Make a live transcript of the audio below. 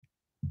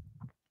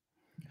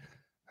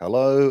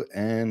Hello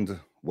and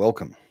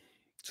welcome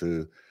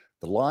to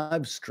the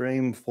live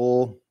stream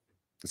for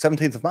the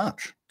 17th of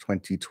March,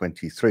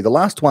 2023, the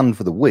last one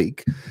for the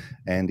week,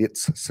 and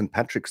it's St.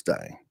 Patrick's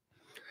Day.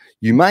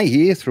 You may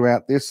hear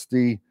throughout this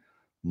the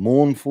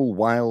mournful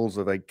wails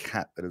of a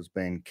cat that has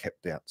been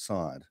kept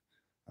outside.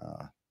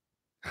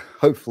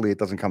 Hopefully it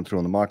doesn't come through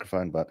on the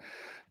microphone, but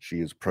she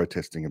is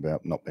protesting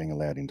about not being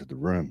allowed into the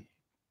room.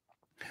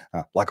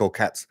 Like all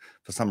cats,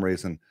 for some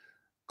reason,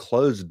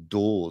 closed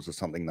doors are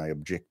something they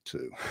object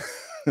to,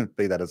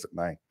 be that as it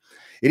may.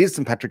 It is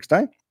St. Patrick's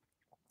Day.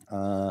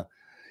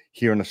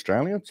 Here in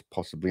Australia, it's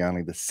possibly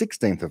only the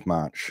 16th of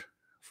March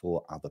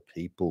for other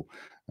people.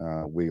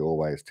 We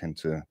always tend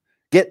to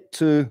get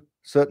to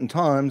certain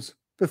times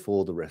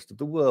before the rest of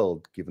the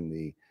world, given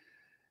the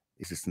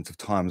existence of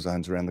time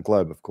zones around the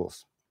globe, of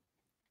course.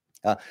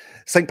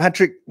 St.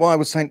 Patrick, why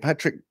was St.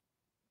 Patrick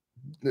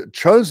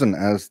chosen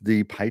as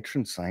the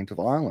patron saint of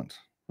Ireland?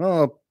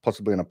 Well,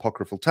 possibly an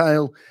apocryphal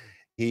tale.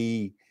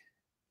 He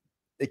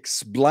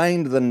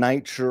explained the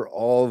nature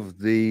of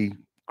the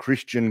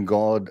Christian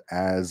God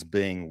as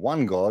being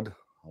one God,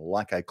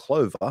 like a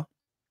clover,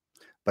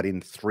 but in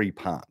three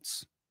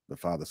parts: the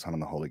Father, Son,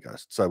 and the Holy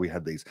Ghost. So we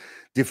have these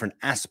different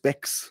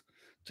aspects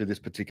to this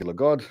particular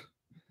God.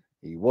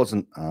 He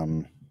wasn't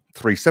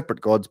three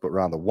separate gods, but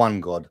rather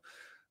one God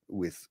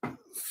with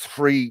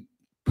three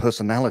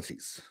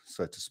personalities,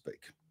 so to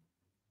speak.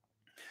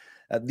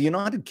 The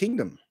United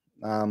Kingdom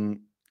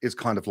is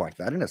kind of like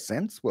that in a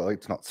sense. Well,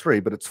 it's not three,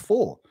 but it's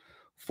four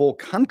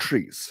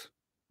countries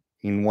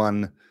in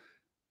one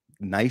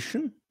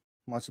nation,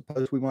 I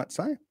suppose we might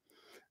say.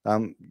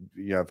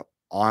 You have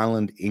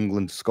Ireland,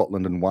 England,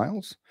 Scotland, and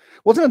Wales.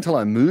 It wasn't until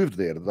I moved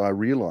there that I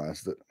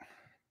realised that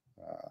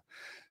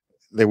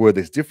there were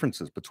these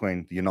differences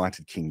between the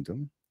United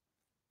Kingdom,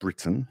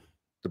 Britain,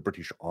 the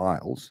British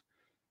Isles,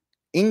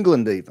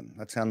 England even.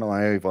 That's how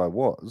naive I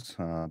was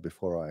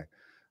before I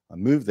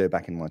moved there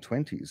back in my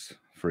 20s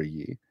for a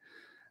year.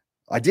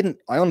 I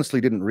honestly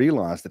didn't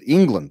realise that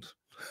England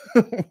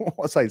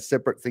was a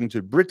separate thing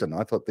to Britain.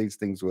 I thought these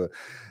things were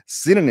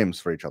synonyms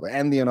for each other,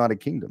 and the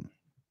United Kingdom.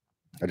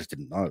 I just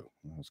didn't know.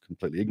 I was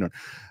completely ignorant.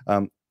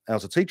 I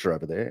was a teacher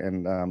over there,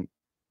 and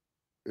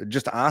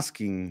just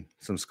asking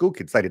some school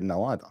kids, they didn't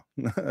know either.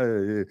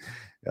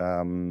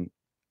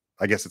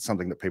 I guess it's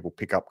something that people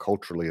pick up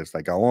culturally as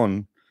they go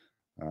on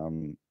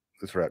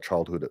throughout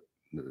childhood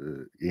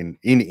in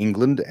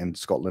England and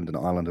Scotland and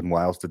Ireland and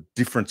Wales, the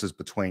differences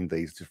between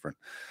these different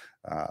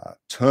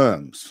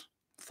terms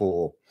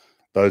for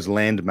those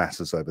land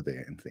masses over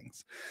there and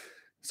things.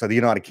 So the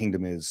United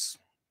Kingdom is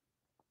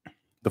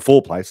the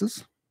four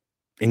places.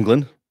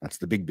 England, that's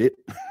the big bit.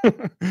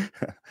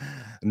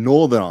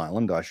 Northern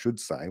Ireland, I should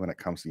say, when it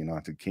comes to the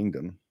United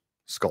Kingdom,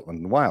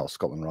 Scotland and Wales.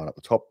 Scotland right up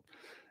the top,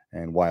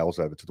 and Wales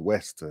over to the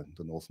west, the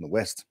north and the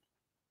west.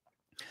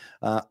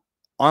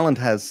 Ireland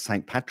has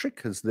St.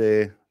 Patrick as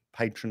their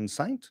patron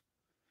saint.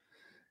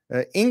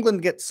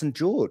 England gets St.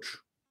 George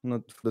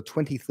on the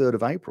 23rd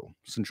of April.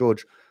 St.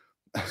 George,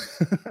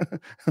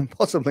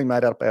 possibly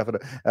made out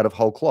of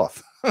whole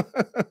cloth.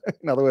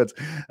 In other words,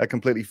 a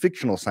completely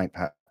fictional saint,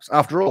 perhaps.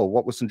 After all,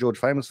 what was St. George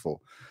famous for?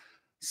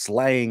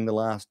 Slaying the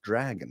last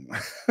dragon.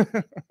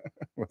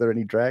 Were there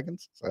any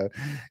dragons? So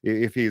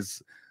if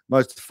his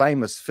most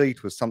famous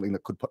feat was something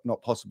that could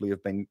not possibly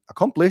have been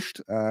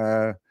accomplished,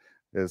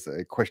 there's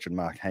a question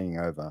mark hanging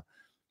over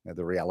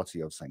the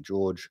reality of St.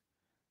 George.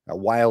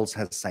 Wales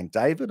has St.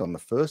 David on the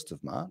 1st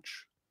of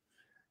March.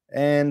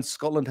 And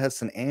Scotland has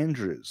St.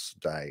 Andrew's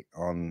Day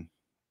on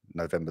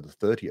November the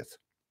 30th.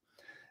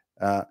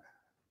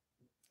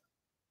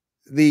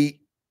 The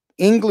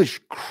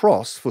English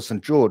cross for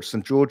St.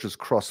 George's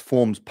cross,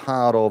 forms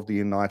part of the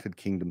United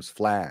Kingdom's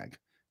flag.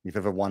 If you've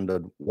ever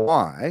wondered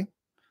why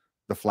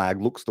the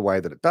flag looks the way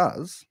that it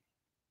does,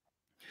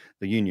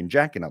 the Union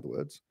Jack, in other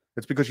words,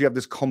 it's because you have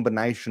this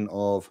combination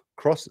of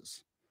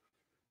crosses.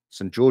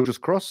 St. George's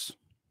cross,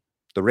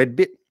 the red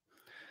bit.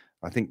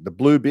 I think the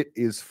blue bit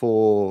is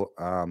for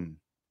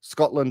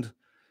Scotland,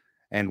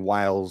 and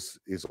Wales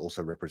is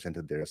also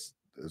represented there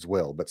as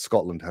well. But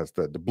Scotland has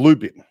the blue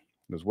bit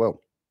as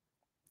well.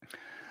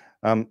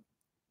 And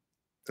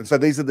so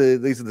these are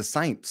the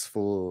saints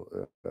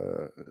for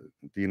the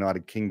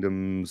United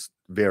Kingdom's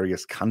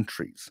various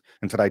countries.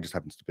 And today just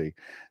happens to be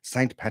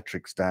St.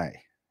 Patrick's Day.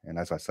 And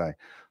as I say,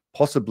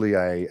 possibly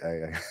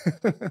an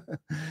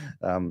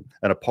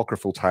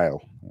apocryphal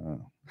tale.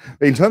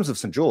 In terms of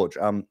St. George,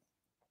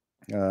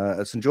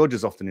 St. George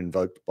is often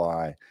invoked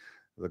by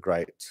the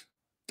great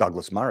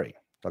Douglas Murray,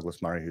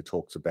 who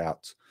talks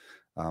about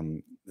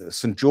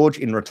St. George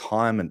in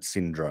retirement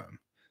syndrome.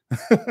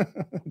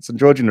 St.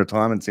 George in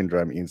retirement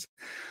syndrome is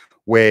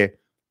where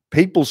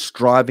people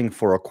striving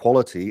for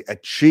equality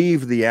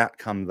achieve the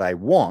outcome they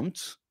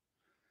want,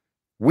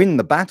 win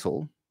the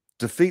battle,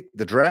 defeat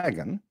the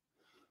dragon,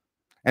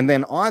 and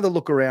then either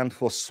look around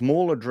for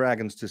smaller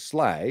dragons to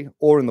slay,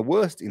 or in the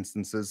worst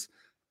instances,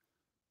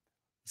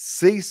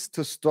 cease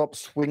to stop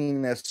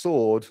swinging their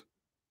sword,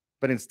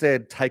 but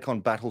instead take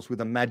on battles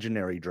with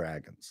imaginary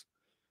dragons.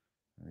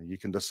 You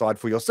can decide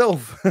for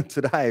yourself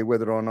today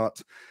whether or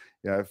not,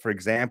 for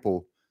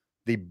example,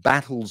 the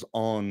battles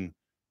on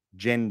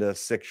gender,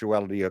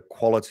 sexuality,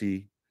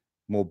 equality,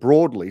 more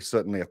broadly,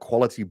 certainly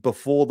equality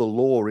before the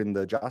law in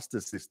the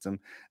justice system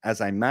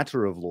as a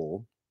matter of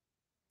law,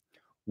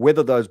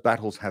 whether those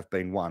battles have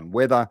been won,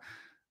 whether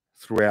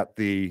throughout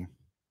the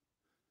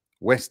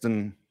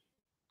Western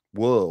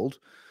world,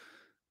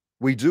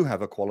 we do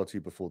have equality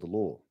before the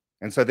law.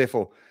 And so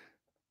therefore,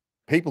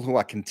 people who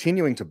are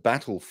continuing to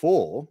battle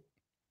for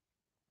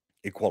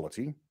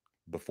equality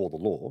before the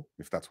law,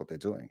 if that's what they're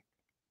doing,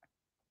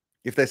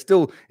 if they're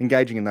still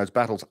engaging in those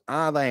battles,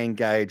 are they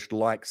engaged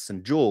like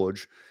St.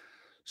 George,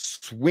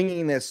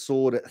 swinging their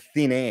sword at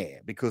thin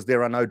air because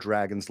there are no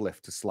dragons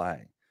left to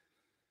slay?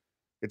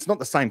 It's not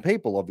the same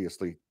people,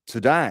 obviously,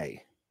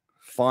 today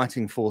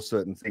fighting for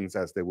certain things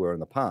as there were in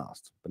the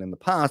past. But in the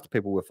past,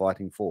 people were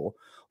fighting for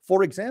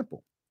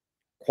example,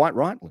 quite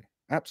rightly,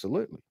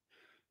 absolutely,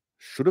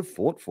 should have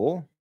fought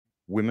for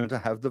women to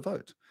have the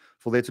vote,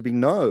 for there to be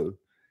no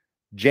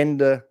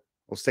gender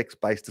or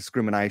sex-based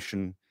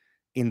discrimination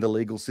in the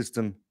legal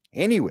system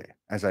anywhere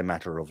as a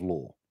matter of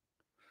law.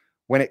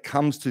 When it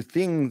comes to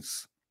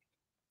things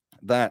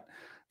that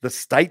the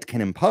state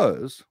can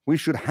impose, we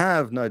should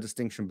have no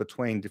distinction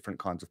between different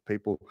kinds of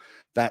people.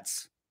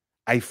 That's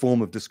a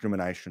form of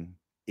discrimination.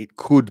 It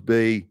could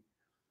be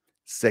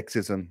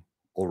sexism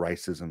or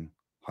racism,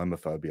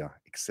 homophobia,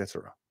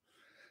 etc.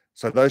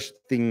 So those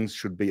things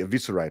should be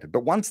eviscerated.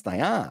 But once they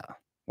are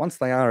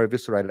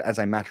eviscerated as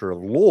a matter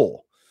of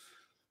law,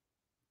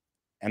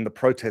 and the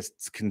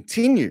protests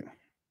continue,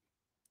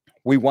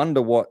 we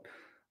wonder what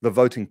the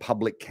voting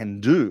public can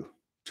do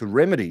to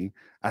remedy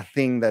a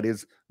thing that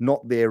is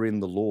not there in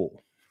the law.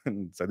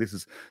 And so this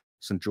is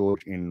St.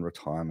 George in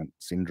retirement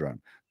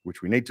syndrome,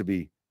 which we need to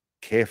be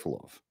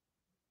careful of.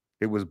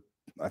 It was,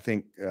 I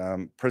think,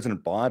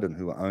 President Biden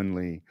who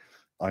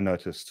I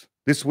noticed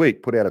this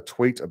week, put out a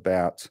tweet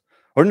about,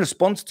 or in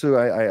response to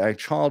a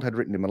child had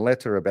written him a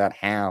letter about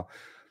how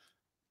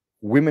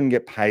women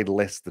get paid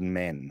less than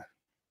men.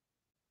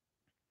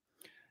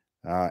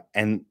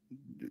 And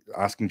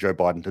asking Joe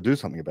Biden to do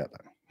something about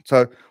that.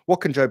 So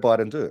what can Joe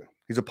Biden do?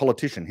 He's a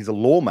politician. He's a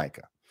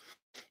lawmaker.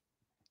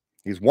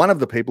 He's one of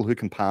the people who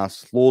can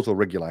pass laws or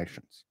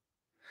regulations.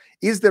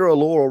 Is there a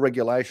law or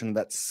regulation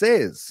that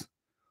says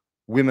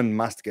women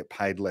must get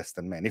paid less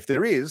than men? If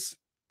there is,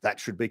 that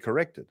should be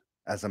corrected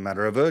as a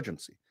matter of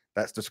urgency.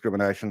 That's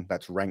discrimination.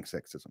 That's rank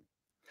sexism.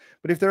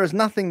 But if there is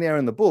nothing there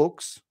in the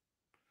books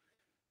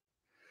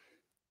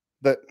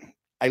that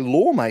a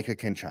lawmaker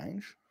can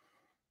change,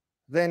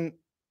 then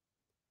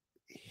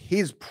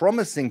his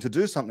promising to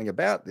do something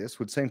about this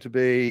would seem to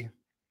be,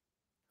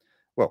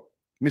 well,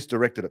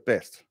 misdirected at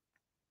best,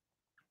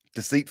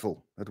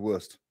 deceitful at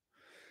worst.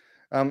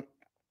 There's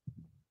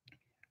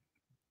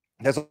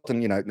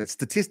often, the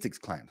statistics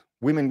claimed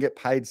women get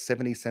paid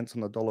 70 cents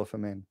on the dollar for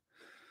men,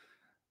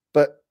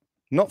 but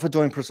not for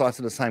doing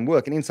precisely the same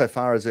work. And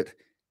insofar as it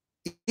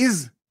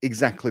is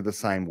exactly the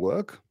same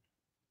work,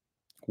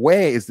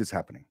 where is this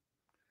happening?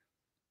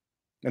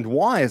 And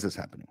why is this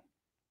happening?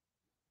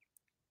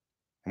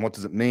 And what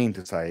does it mean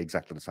to say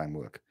exactly the same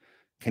work?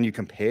 Can you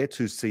compare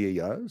two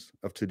CEOs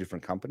of two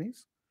different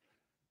companies?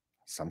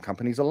 Some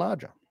companies are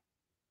larger.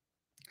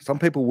 Some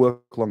people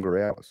work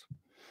longer hours.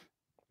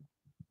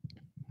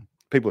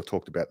 People have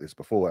talked about this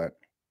before at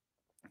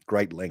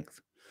great length.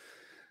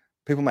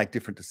 People make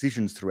different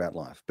decisions throughout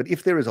life. But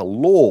if there is a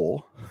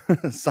law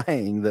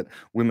saying that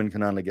women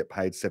can only get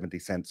paid 70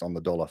 cents on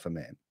the dollar for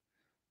men,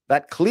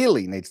 that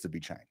clearly needs to be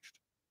changed.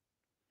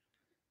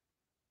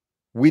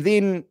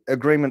 Within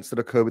agreements that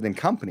occur within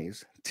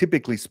companies,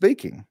 typically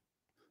speaking,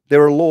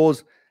 there are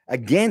laws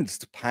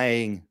against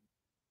paying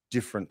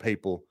different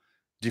people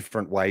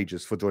different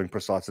wages for doing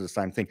precisely the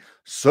same thing,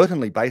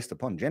 certainly based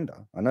upon gender.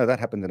 I know that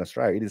happens in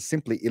Australia. It is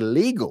simply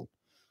illegal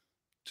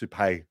to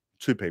pay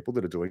two people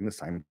that are doing the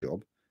same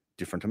job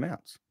different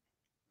amounts,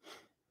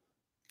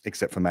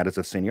 except for matters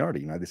of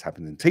seniority. This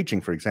happens in teaching,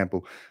 for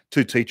example.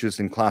 Two teachers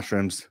in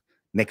classrooms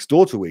next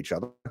door to each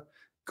other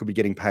could be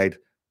getting paid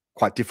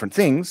quite different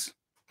things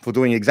for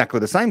doing exactly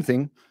the same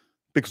thing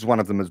because one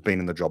of them has been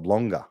in the job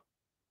longer.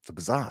 It's a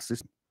bizarre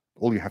system.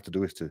 All you have to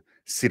do is to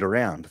sit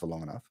around for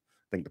long enough.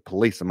 I think the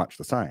police are much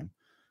the same.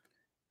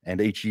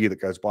 And each year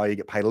that goes by, you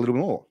get paid a little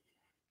more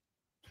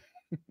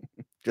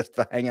just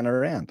for hanging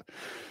around.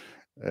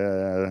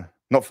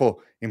 Not for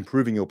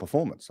improving your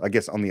performance, I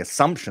guess, on the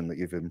assumption that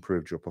you've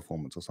improved your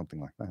performance or something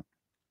like that.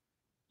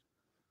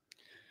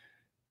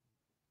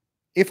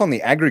 If on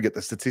the aggregate,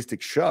 the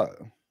statistics show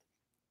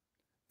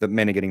that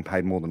men are getting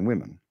paid more than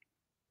women,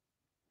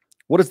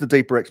 what is the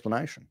deeper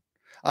explanation?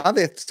 Are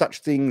there such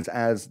things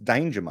as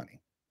danger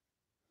money?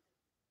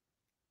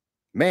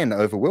 Men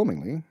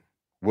overwhelmingly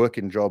work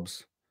in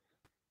jobs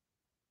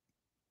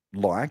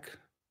like,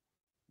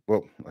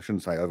 well, I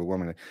shouldn't say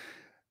overwhelmingly,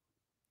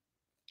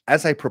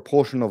 as a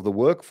proportion of the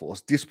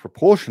workforce,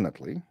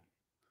 disproportionately,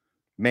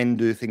 men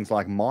do things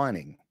like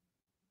mining,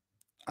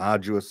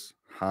 arduous,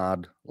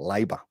 hard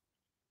labor,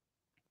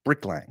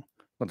 bricklaying.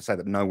 Not to say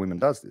that no woman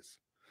does this.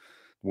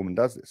 Woman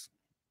does this.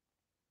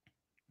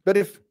 But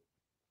if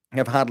you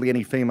have hardly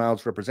any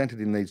females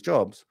represented in these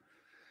jobs,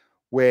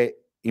 where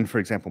in, for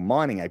example,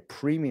 mining, a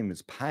premium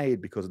is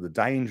paid because of the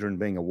danger and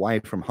being away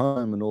from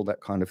home and all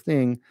that kind of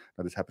thing.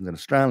 Now, this happens in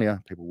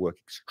Australia. People work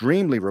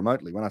extremely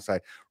remotely. When I say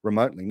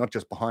remotely, not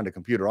just behind a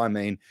computer, I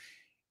mean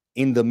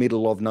in the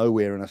middle of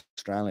nowhere in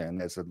Australia. And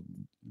there's a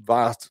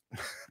vast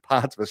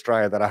parts of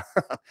Australia that are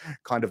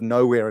kind of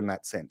nowhere in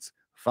that sense.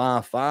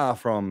 Far, far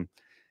from,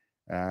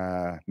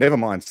 never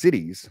mind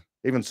cities,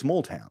 even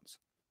small towns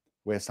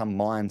where some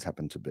mines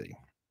happen to be.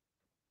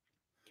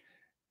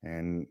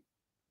 And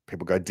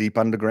people go deep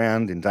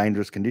underground in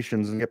dangerous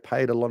conditions and get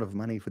paid a lot of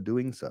money for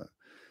doing so.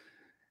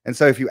 And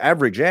so if you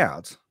average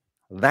out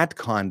that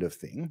kind of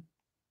thing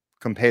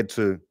compared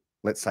to,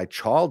 let's say,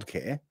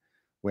 childcare,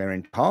 where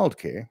in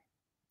childcare,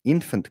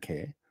 infant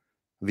care,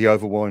 the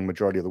overwhelming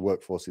majority of the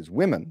workforce is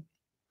women,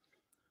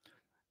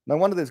 no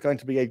wonder there's going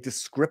to be a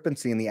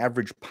discrepancy in the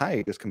average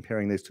pay just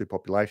comparing these two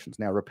populations.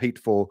 Now, repeat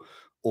for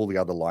all the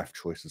other life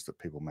choices that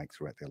people make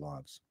throughout their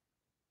lives.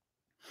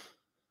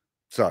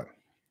 So,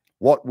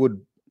 what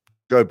would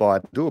Joe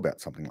Biden do about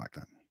something like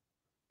that?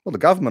 Well, the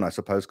government, I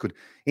suppose, could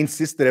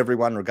insist that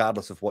everyone,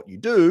 regardless of what you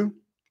do,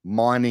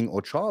 mining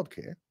or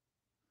childcare,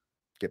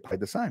 get paid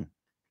the same.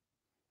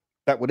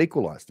 That would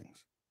equalize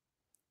things.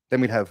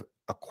 Then we'd have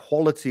a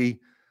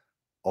quality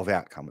of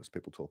outcome, as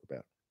people talk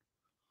about,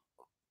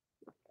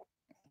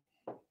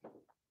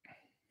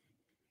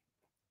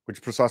 which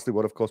is precisely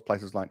what, of course,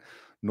 places like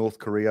North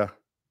Korea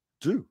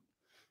do.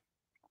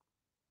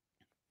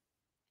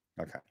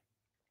 Okay.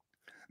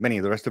 Many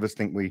of the rest of us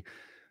think we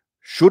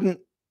shouldn't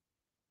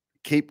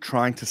keep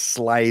trying to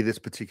slay this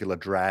particular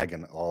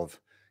dragon of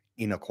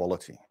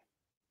inequality.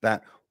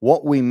 That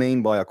what we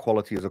mean by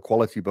equality is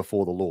equality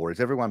before the law, is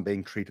everyone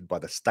being treated by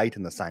the state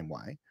in the same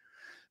way.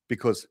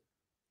 Because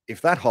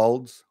if that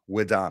holds,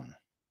 we're done.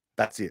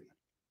 That's it.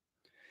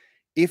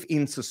 If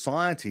in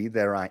society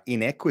there are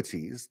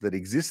inequities that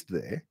exist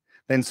there,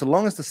 then so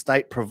long as the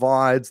state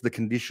provides the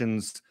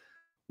conditions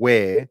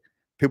where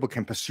people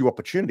can pursue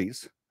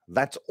opportunities,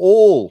 that's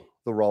all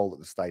the role that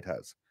the state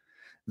has.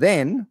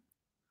 Then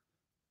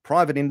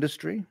private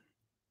industry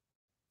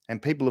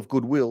and people of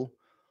goodwill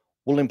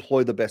will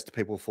employ the best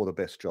people for the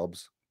best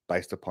jobs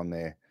based upon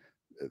their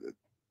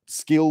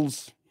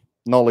skills,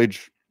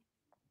 knowledge,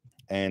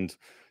 and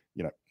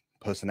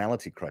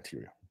personality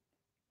criteria.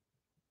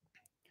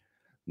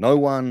 No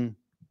one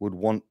would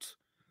want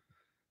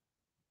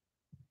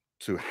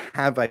to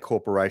have a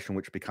corporation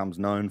which becomes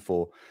known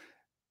for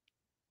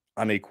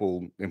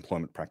unequal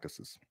employment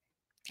practices.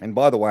 And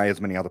by the way,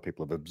 as many other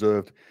people have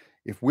observed,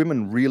 if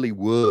women really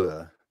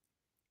were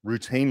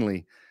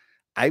routinely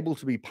able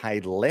to be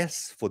paid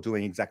less for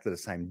doing exactly the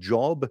same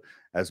job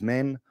as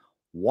men,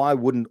 why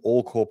wouldn't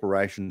all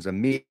corporations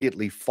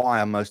immediately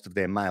fire most of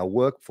their male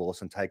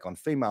workforce and take on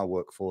female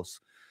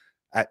workforce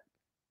at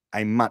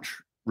a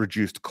much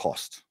reduced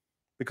cost?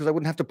 Because they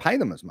wouldn't have to pay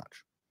them as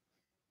much.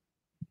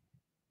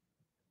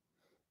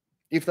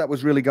 If that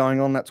was really going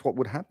on, that's what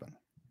would happen.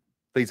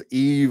 These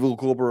evil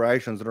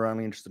corporations that are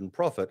only interested in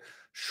profit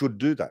should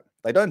do that.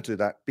 They don't do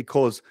that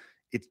because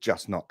it's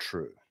just not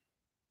true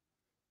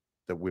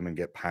that women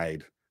get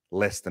paid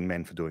less than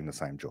men for doing the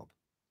same job.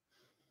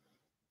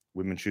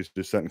 Women choose to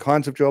do certain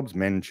kinds of jobs,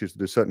 men choose to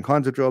do certain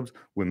kinds of jobs,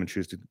 women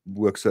choose to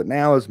work certain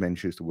hours, men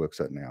choose to work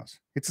certain hours.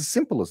 It's as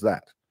simple as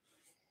that.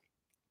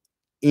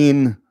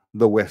 In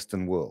the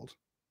Western world,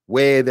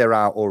 where there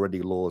are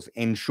already laws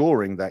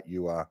ensuring that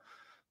you are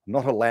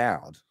not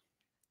allowed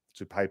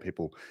to pay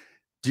people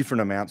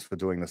different amounts for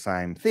doing the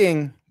same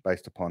thing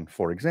based upon,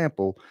 for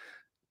example,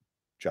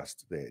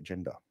 just their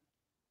gender.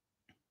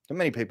 So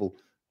many people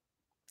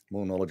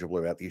more knowledgeable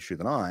about the issue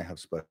than I have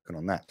spoken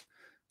on that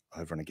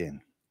over and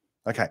again.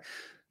 Okay,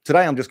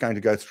 today I'm just going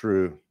to go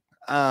through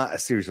a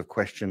series of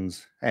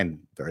questions and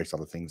various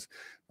other things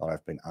that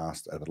I've been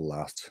asked over the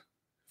last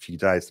few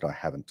days that I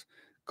haven't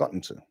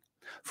gotten to.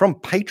 From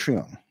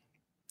Patreon,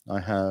 I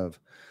have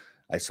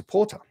a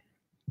supporter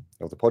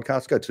of the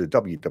podcast. Go to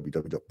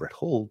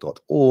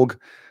www.bretthall.org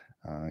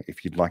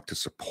if you'd like to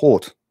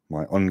support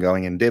my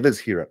ongoing endeavors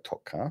here at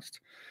Talkcast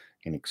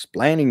in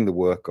explaining the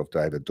work of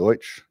David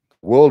Deutsch, the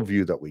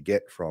worldview that we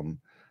get from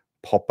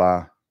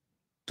Popper,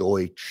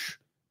 Deutsch,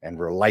 and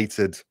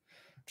related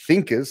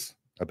thinkers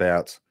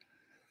about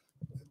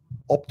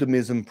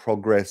optimism,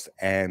 progress,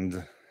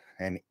 and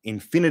an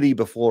infinity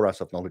before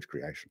us of knowledge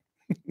creation.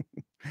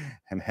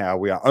 And how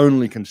we are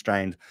only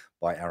constrained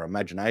by our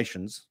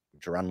imaginations,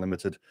 which are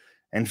unlimited,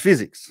 and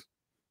physics,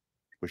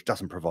 which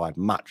doesn't provide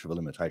much of a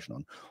limitation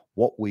on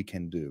what we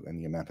can do and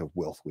the amount of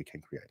wealth we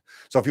can create.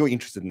 So if you're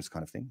interested in this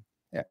kind of thing,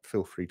 yeah,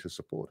 feel free to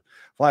support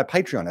via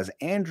Patreon, as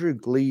Andrew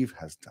Gleave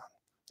has done.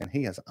 And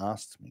he has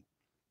asked me,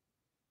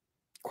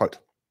 quote,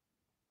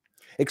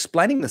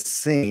 explaining the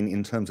seen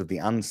in terms of the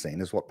unseen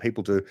is what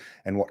people do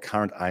and what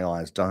current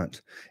AIs don't.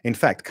 In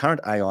fact,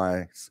 current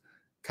AI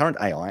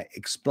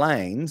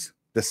explains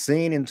the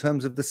seen in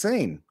terms of the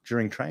seen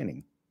during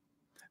training.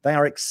 They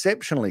are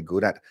exceptionally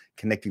good at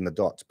connecting the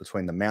dots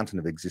between the mountain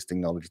of existing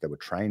knowledge they were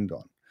trained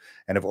on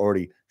and have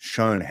already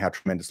shown how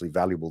tremendously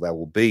valuable they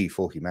will be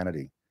for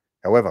humanity.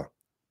 However,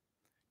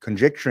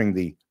 conjecturing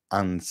the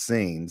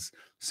unseens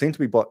seems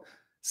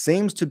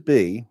to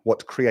be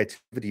what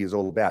creativity is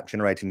all about,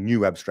 generating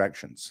new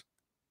abstractions.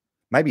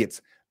 Maybe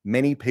it's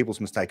many people's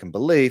mistaken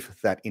belief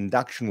that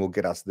induction will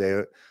get us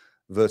there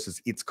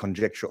versus its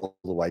conjecture all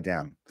the way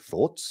down.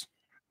 Thoughts?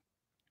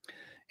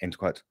 End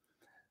quote.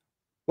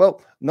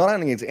 Well, not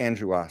only has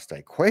Andrew asked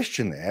a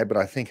question there, but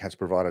I think has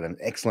provided an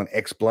excellent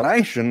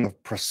explanation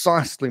of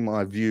precisely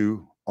my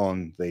view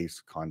on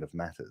these kind of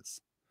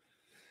matters.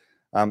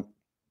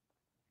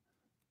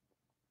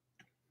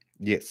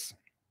 Yes.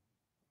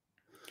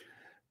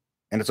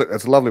 And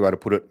it's a lovely way to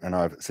put it, and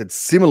I've said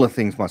similar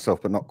things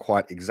myself, but not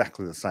quite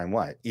exactly the same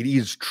way. It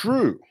is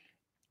true.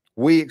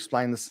 We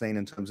explain the seen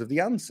in terms of the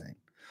unseen.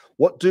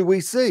 What do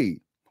we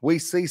see? We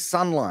see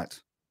sunlight.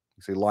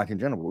 We see light in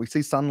general, but we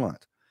see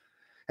sunlight.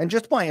 And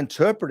just by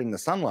interpreting the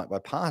sunlight, by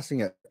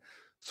passing it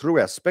through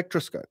our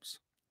spectroscopes,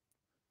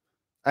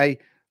 a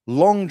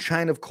long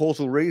chain of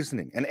causal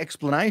reasoning and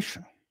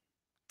explanation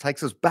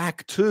takes us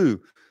back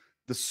to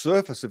the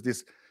surface of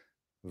this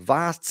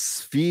vast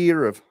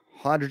sphere of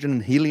hydrogen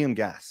and helium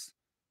gas,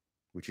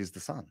 which is the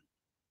sun.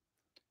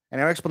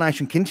 And our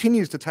explanation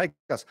continues to take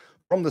us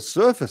from the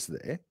surface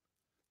there,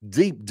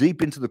 deep,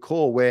 deep into the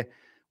core, where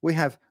we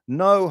have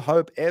no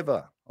hope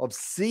ever of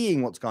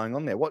seeing what's going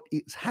on there. What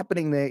is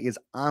happening there is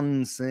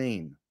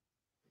unseen.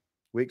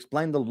 We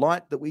explain the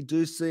light that we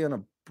do see on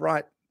a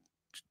bright,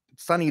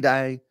 sunny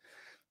day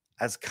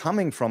as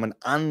coming from an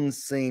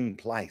unseen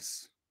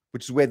place,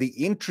 which is where the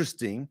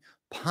interesting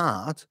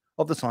part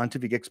of the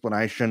scientific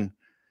explanation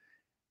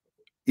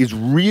is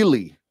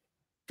really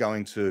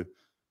going to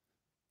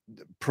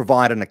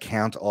provide an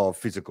account of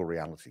physical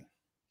reality.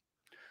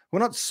 We're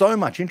not so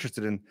much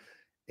interested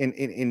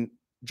in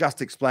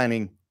just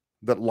explaining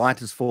that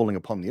light is falling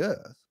upon the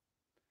earth.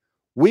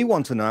 We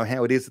want to know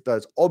how it is that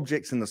those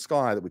objects in the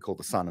sky that we call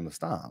the sun and the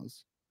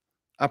stars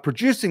are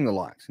producing the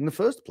light in the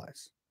first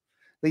place.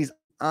 These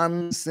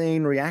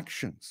unseen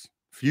reactions,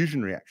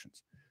 fusion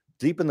reactions,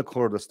 deep in the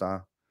core of the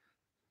star,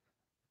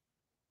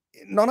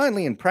 not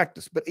only in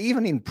practice, but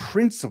even in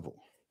principle,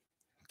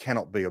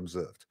 cannot be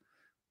observed.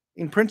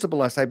 In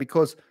principle, I say,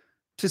 because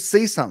to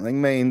see something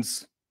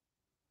means,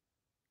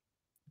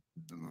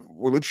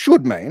 well, it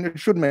should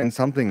mean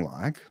something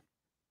like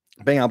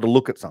being able to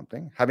look at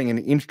something, having an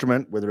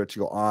instrument, whether it's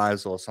your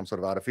eyes or some sort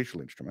of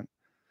artificial instrument,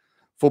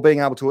 for being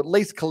able to at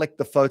least collect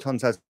the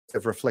photons as they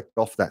reflect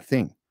off that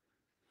thing.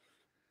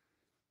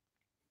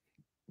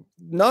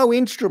 No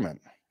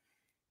instrument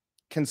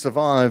can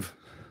survive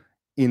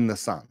in the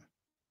sun.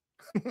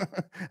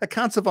 It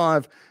can't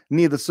survive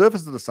near the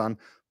surface of the sun,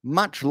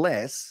 much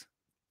less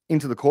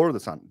into the core of the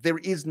sun. There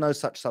is no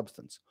such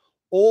substance.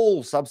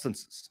 All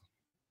substances,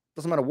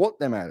 doesn't matter what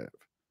they're made of,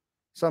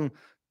 some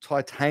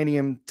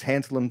titanium,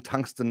 tantalum,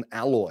 tungsten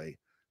alloy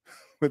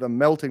with a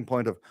melting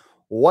point of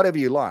whatever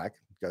you like,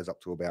 goes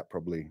up to about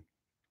probably,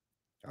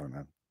 I don't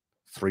know,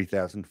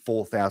 3,000,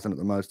 4,000 at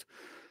the most,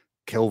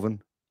 Kelvin,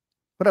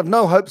 but have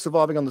no hope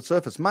surviving on the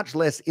surface, much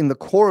less in the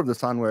core of the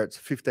sun where it's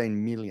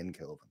 15 million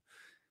Kelvin.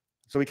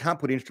 So we can't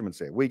put instruments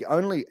there. We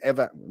only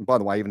ever, by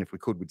the way, even if we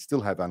could, we'd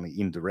still have only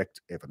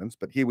indirect evidence,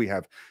 but here we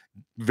have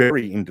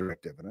very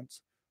indirect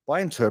evidence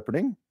by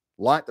interpreting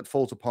light that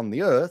falls upon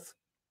the earth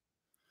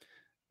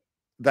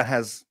that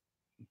has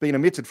been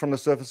emitted from the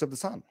surface of the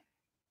sun.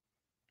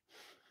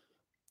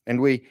 And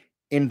we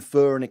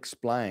infer and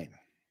explain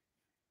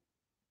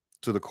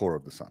to the core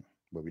of the sun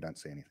where we don't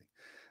see anything.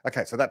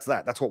 Okay, so that's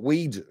that. That's what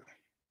we do.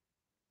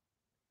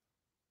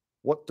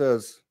 What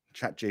does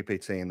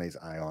ChatGPT and these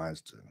AIs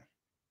do?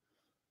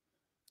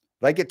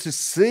 They get to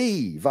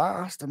see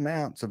vast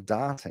amounts of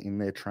data in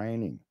their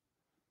training.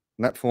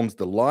 And that forms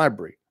the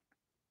library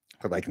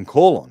that they can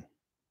call on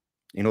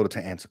in order to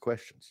answer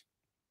questions.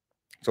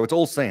 So it's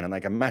all seen and they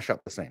can mash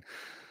up the scene.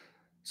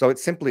 So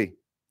it's simply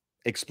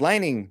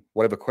explaining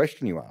whatever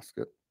question you ask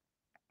it,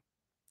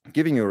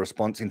 giving you a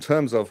response in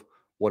terms of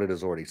what it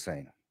has already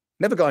seen,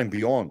 never going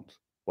beyond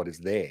what is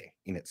there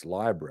in its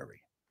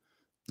library.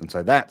 And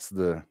so that's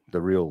the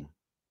real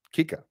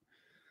kicker.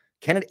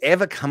 Can it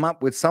ever come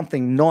up with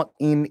something not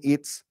in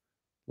its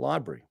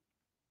library?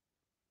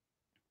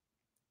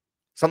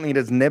 Something it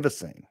has never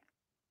seen.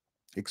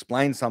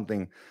 Explain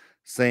something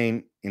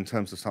seen in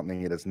terms of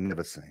something it has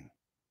never seen.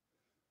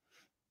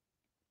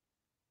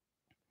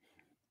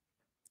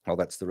 Well,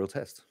 that's the real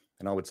test.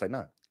 And I would say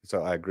no.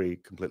 So I agree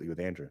completely with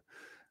Andrew.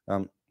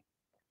 And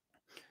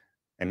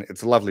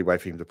it's a lovely way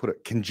for him to put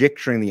it.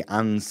 Conjecturing the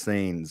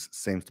unseens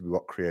seems to be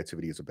what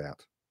creativity is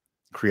about.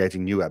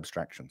 Creating new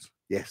abstractions.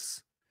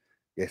 Yes.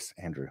 Yes,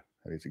 Andrew,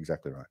 that is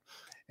exactly right.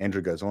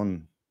 Andrew goes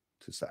on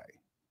to say,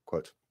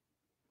 quote,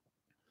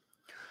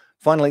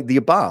 finally, the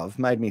above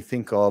made me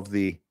think of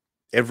the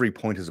every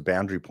point is a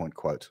boundary point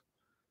quote.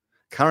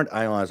 Current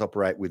AIs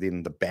operate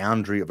within the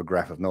boundary of a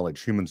graph of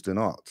knowledge. Humans do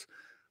not.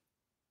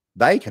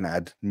 They can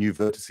add new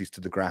vertices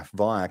to the graph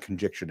via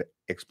conjectured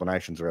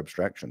explanations or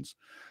abstractions.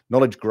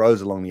 Knowledge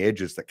grows along the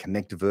edges that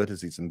connect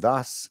vertices, and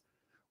thus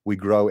we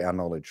grow our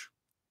knowledge.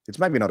 It's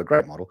maybe not a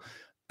great model,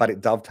 but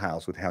it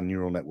dovetails with how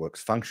neural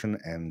networks function,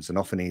 and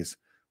Xenophanes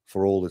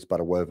For all is but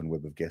a woven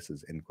web of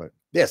guesses, end quote.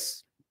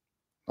 Yes,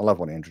 I love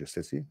what Andrea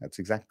says here. That's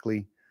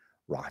exactly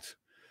right.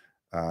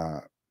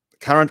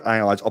 Current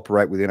AIs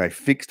operate within a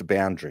fixed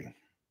boundary.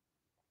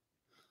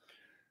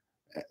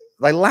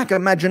 They lack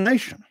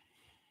imagination,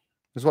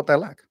 is what they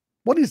lack.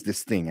 What is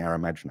this thing, our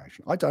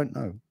imagination? I don't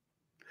know.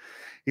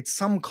 It's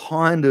some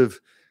kind of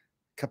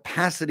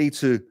capacity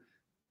to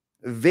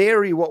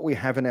vary what we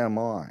have in our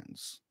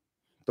minds,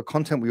 the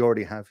content we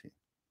already have here,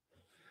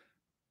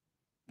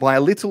 by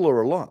a little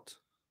or a lot,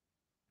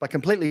 by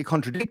completely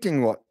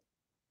contradicting what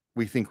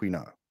we think we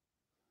know,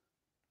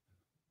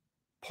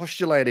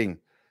 postulating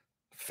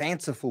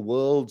fanciful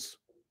worlds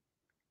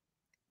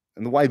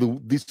and the way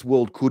this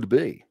world could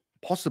be,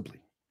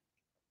 possibly.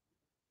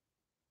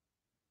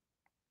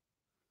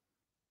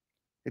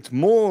 It's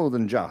more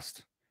than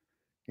just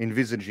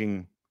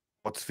envisaging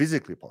what's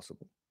physically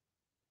possible.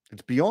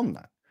 It's beyond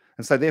that.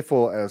 And so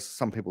therefore, as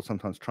some people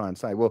sometimes try and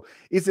say, well,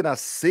 is it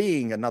us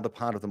seeing another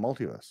part of the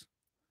multiverse?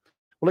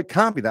 Well, it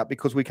can't be that,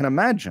 because we can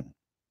imagine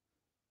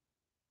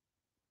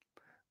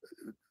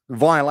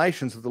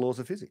violations of the laws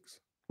of physics,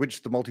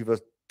 which the multiverse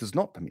does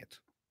not permit.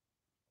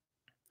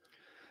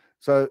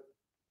 So,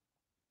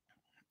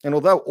 and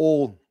although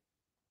all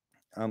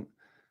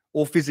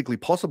physically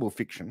possible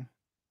fiction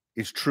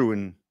is true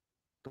in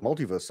the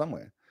multiverse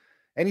somewhere,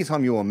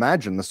 anytime you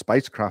imagine the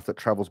spacecraft that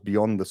travels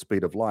beyond the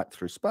speed of light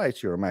through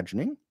space, you're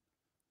imagining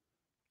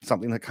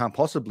something that can't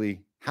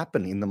possibly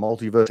happen in the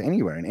multiverse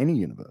anywhere, in any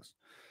universe,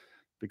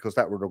 because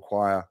that would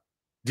require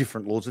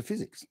different laws of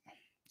physics.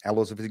 Our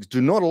laws of physics do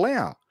not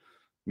allow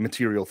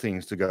material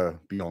things to go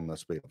beyond the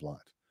speed of light,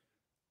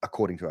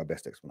 according to our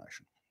best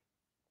explanation.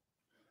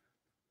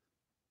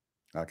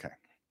 Okay.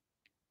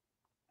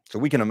 So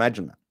we can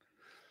imagine that.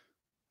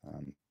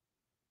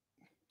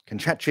 Can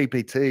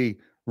ChatGPT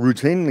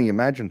routinely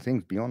imagine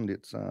things beyond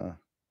its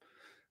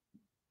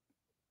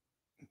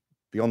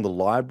beyond the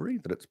library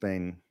that it's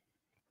been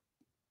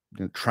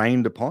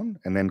trained upon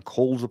and then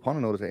calls upon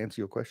in order to answer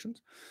your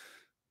questions?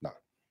 No,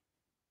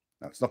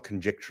 it's not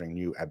conjecturing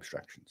new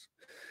abstractions.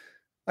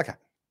 Okay,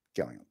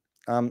 going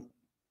on.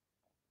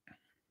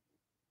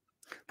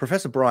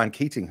 Professor Brian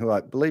Keating, who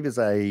I believe is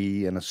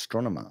an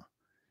astronomer,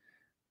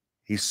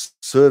 he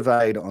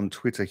surveyed on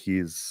Twitter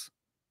his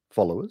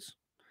followers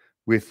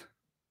with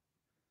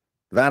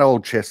that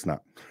old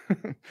chestnut,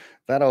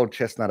 that old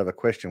chestnut of a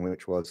question,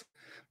 which was,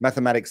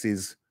 mathematics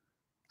is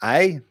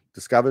A,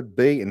 discovered,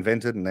 B,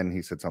 invented, and then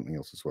he said something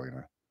else as well,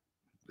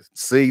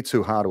 C,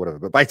 too hard or whatever.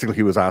 But basically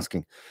he was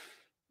asking,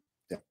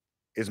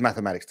 is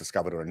mathematics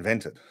discovered or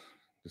invented?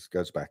 This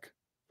goes back,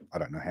 I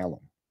don't know how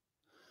long.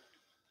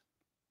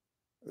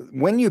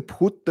 When you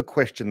put the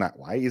question that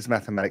way, is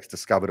mathematics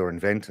discovered or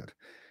invented,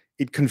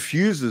 it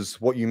confuses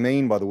what you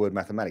mean by the word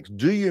mathematics.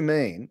 Do you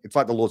mean, it's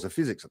like the laws of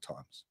physics at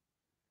times.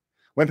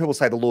 When people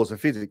say the laws of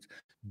physics,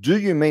 do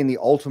you mean the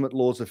ultimate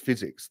laws of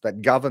physics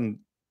that govern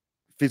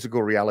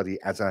physical reality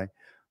as a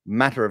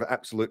matter of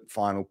absolute,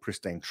 final,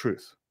 pristine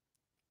truth?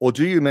 Or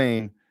do you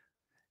mean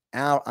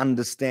our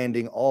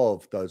understanding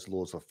of those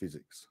laws of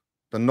physics,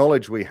 the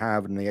knowledge we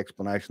have and the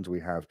explanations we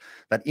have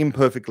that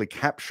imperfectly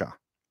capture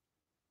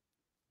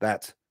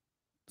that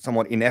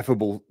somewhat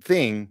ineffable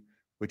thing,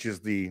 which is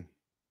the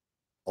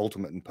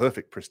ultimate and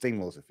perfect, pristine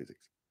laws of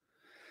physics?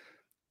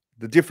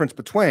 The difference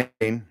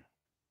between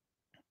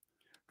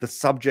the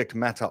subject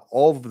matter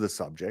of the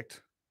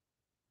subject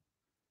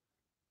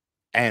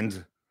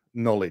and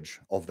knowledge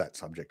of that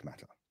subject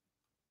matter.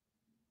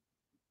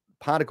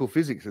 Particle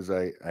physics is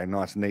a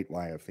nice, neat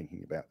way of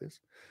thinking about this.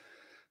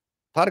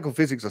 Particle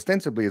physics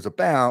ostensibly is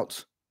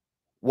about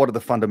what are the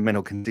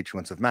fundamental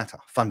constituents of matter,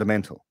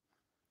 fundamental,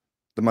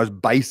 the most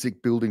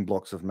basic building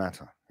blocks of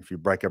matter, if you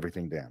break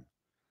everything down.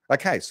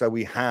 Okay, so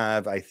we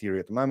have a theory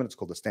at the moment, it's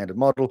called the Standard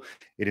Model.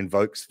 It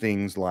invokes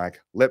things like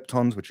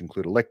leptons, which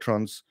include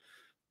electrons,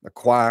 the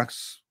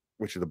quarks,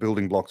 which are the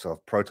building blocks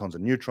of protons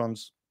and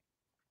neutrons,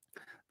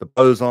 the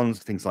bosons,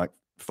 things like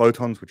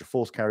photons, which are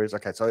force carriers.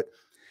 Okay, so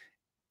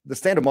the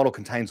Standard Model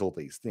contains all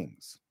these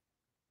things.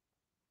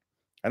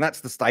 And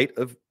that's the state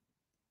of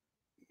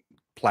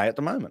play at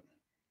the moment,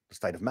 the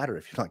state of matter,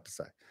 if you like to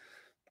say.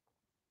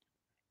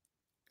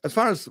 As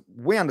far as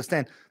we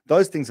understand,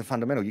 those things are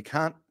fundamental. You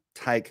can't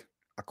take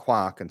a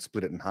quark and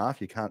split it in half.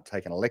 You can't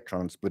take an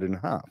electron and split it in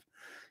half.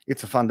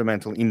 It's a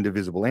fundamental,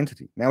 indivisible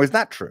entity. Now, is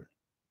that true?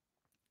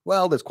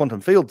 Well, there's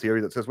quantum field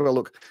theory that says, well,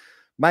 look,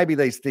 maybe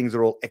these things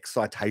are all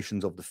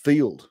excitations of the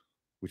field,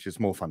 which is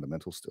more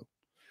fundamental still.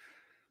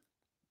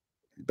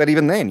 But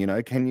even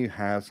then, can you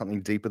have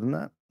something deeper than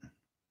that?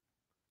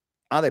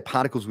 Are there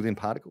particles within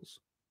particles?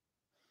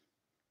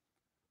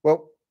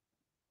 Well,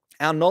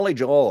 our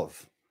knowledge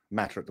of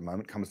matter at the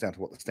moment comes down to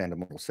what the Standard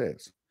Model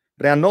says.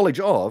 But our knowledge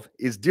of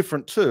is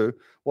different to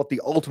what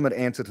the ultimate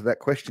answer to that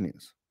question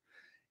is.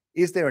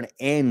 Is there an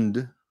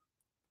end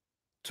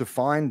to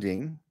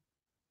finding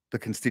the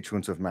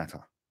constituents of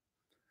matter?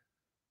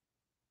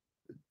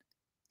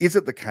 Is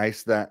it the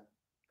case that,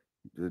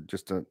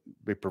 just to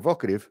be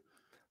provocative,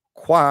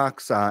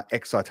 quarks are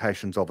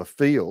excitations of a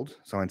field?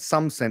 So in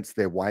some sense,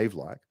 they're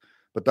wave-like,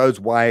 but those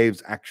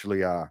waves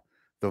actually are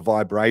the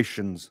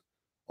vibrations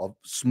of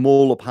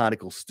smaller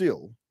particles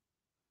still,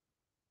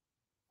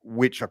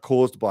 which are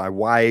caused by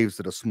waves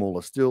that are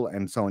smaller still,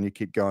 and so on. You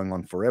keep going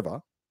on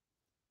forever.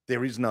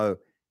 There is no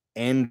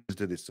end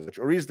to this search.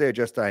 Or is there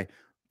just a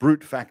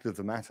brute fact of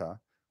the matter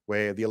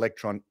where the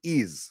electron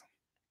is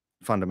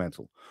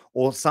fundamental,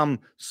 or some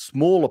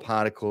smaller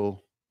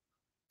particle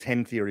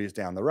 10 theories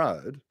down the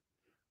road,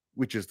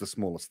 which is the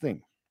smallest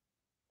thing?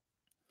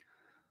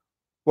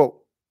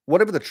 Well,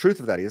 whatever the truth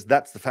of that is,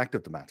 that's the fact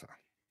of the matter.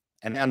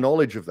 And our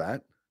knowledge of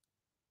that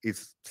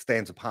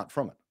stands apart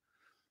from it.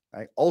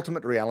 Okay?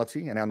 Ultimate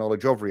reality and our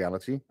knowledge of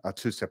reality are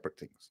two separate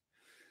things.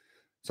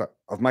 So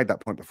I've made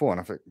that point before,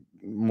 and I think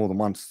more than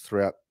once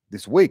throughout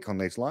this week on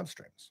these live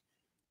streams.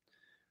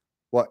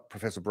 What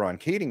Professor Brian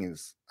Keating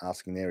is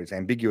asking there is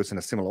ambiguous in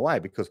a similar way,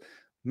 because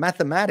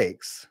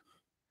mathematics,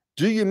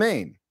 do you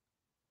mean,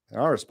 and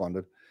I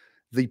responded,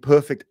 the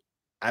perfect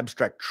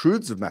abstract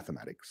truths of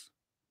mathematics?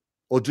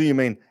 Or do you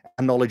mean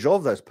a knowledge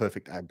of those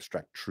perfect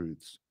abstract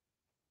truths?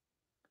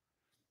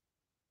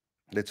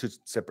 They're two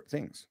separate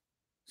things.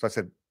 So I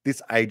said,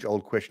 this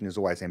age-old question is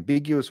always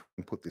ambiguous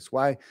when put this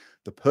way.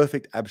 The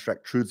perfect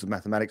abstract truths of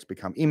mathematics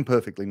become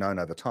imperfectly known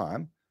over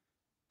time,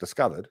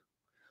 discovered,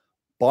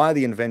 by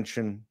the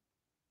invention,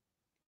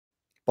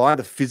 by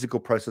the physical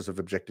process of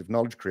objective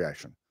knowledge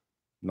creation,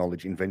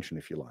 knowledge invention,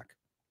 if you like.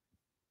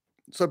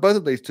 So both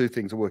of these two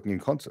things are working in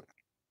concert.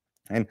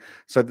 And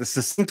so the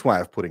succinct way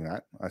of putting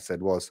that, I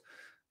said, was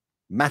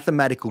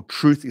mathematical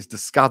truth is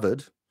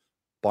discovered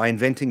by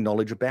inventing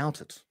knowledge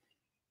about it.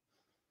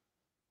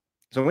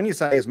 So when you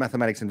say, is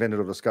mathematics invented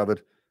or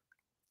discovered,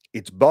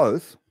 it's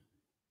both,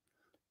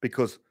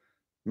 because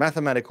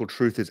mathematical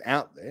truth is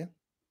out there,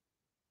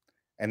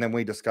 and then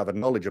we discover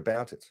knowledge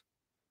about it.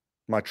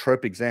 My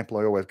trope example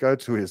I always go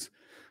to is,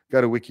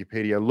 go to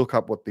Wikipedia, look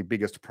up what the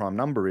biggest prime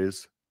number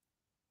is.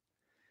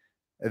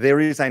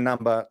 There is a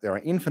number, there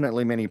are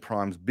infinitely many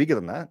primes bigger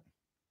than that.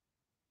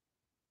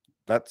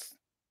 That's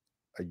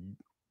a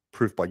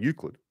proof by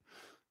Euclid.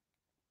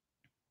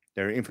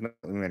 There are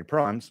infinitely many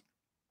primes.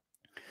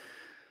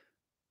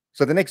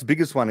 So the next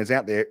biggest one is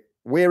out there.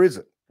 Where is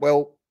it?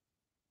 Well,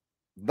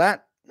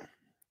 that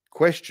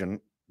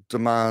question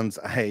demands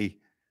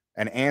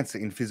an answer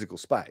in physical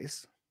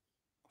space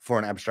for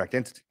an abstract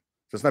entity.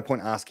 There's no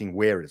point asking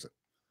where is it,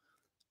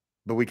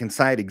 but we can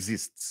say it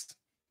exists,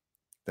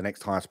 the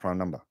next highest prime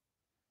number.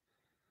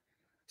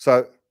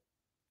 So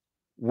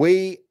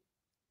we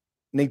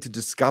need to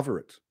discover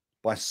it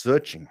by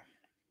searching.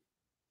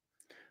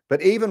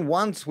 But even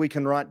once we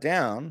can write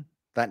down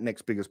that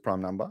next biggest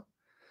prime number,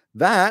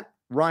 that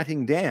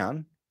writing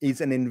down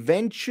is an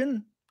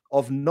invention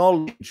of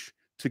knowledge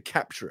to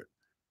capture it.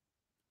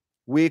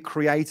 We're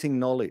creating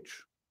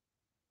knowledge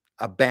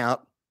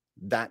about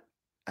that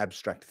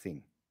abstract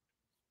thing.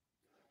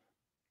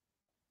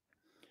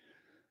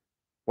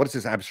 What is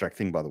this abstract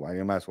thing, by the way?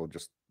 You might as well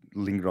just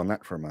linger on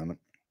that for a moment.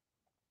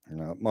 You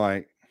know,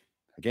 my,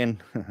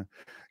 again,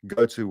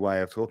 go-to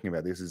way of talking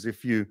about this is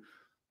if you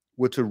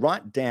were to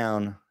write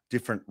down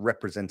different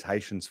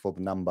representations for the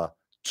number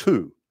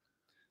 2,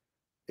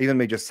 even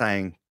me just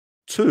saying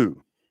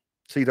 2,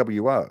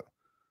 TWO,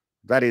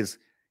 that is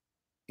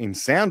in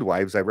sound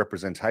waves a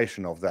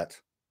representation of that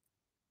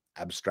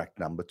abstract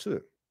number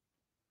 2.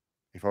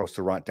 If I was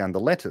to write down the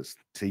letters,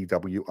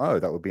 TWO,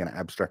 that would be an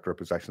abstract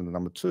representation of the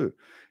number 2.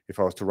 If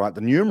I was to write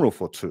the numeral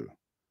for 2,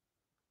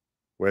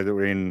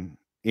 whether in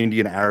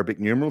Indian Arabic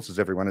numerals, as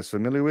everyone is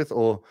familiar with,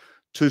 or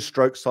 2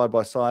 strokes side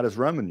by side as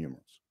Roman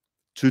numerals,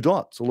 2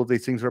 dots, all of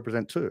these things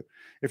represent 2.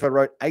 If I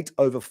wrote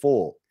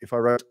 8/4, if I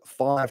wrote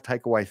 5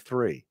 take away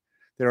 3,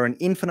 there are an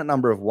infinite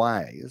number of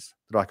ways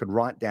that I could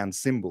write down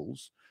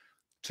symbols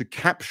to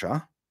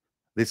capture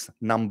this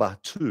number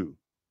 2.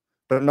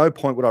 But at no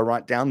point would I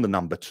write down the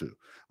number 2.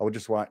 I would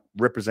just write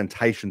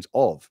representations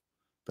of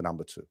the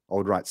number 2. I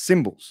would write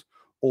symbols,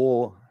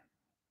 or,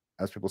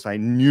 as people say,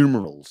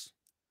 numerals.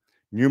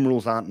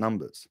 Numerals aren't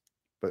numbers,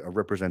 but are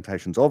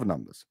representations of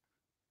numbers.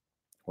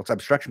 What's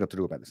abstraction got to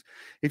do about this?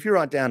 If you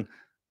write down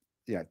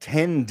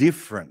 10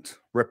 different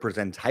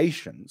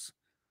representations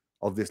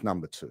of this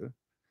number 2,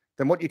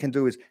 then what you can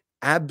do is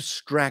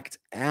abstract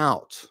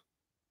out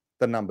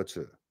the number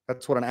 2.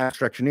 That's what an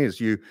abstraction is.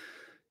 You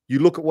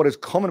look at what is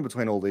common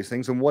between all these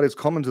things, and what is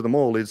common to them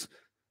all is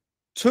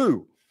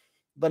 2,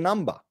 the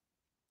number,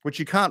 which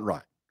you can't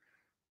write.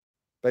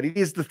 But it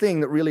is the thing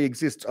that really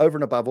exists over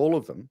and above all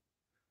of them,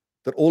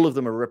 that all of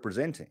them are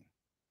representing.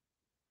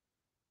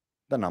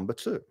 The number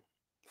 2.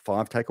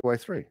 5 take away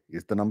 3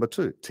 is the number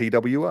 2.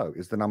 TWO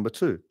is the number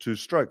 2. 2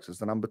 strokes is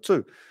the number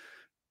 2.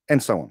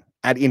 And so on,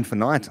 ad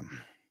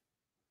infinitum.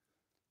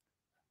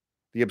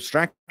 The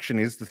abstraction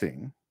is the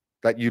thing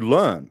that you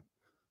learn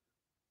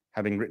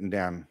having written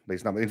down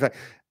these numbers. In fact,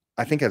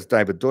 I think as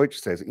David Deutsch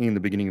says, in the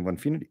beginning of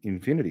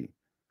infinity,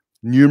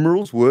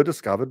 numerals were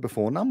discovered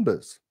before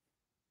numbers.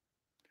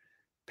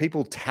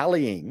 People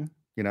tallying,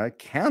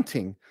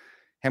 counting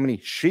how many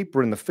sheep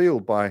were in the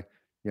field by,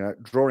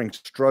 drawing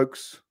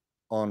strokes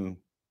on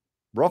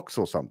rocks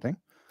or something,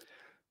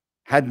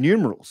 had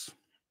numerals.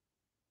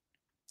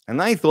 And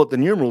they thought the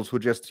numerals were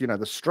just,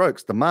 the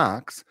strokes, the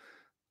marks,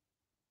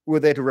 were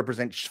there to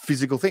represent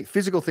physical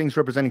things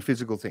representing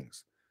physical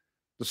things.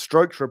 The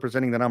strokes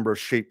representing the number of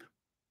sheep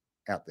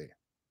out there.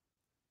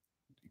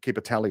 Keep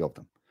a tally of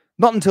them.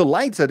 Not until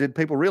later did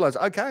people realize,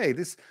 okay,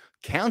 this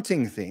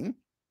counting thing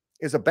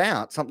is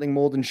about something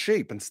more than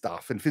sheep and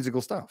stuff and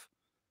physical stuff.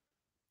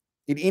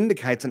 It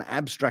indicates an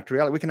abstract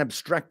reality. We can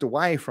abstract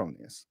away from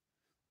this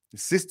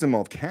system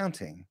of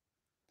counting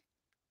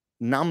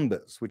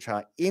numbers, which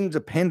are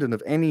independent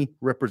of any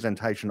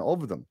representation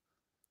of them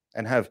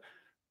and have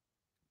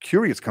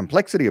curious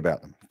complexity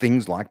about them.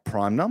 Things like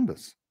prime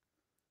numbers,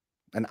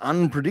 an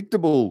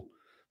unpredictable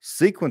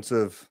sequence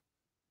of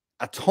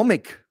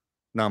atomic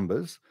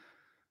numbers,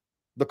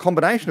 the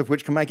combination of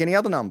which can make any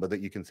other number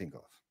that you can think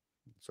of.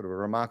 Sort of a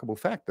remarkable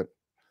fact that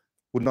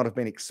would not have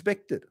been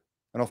expected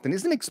and often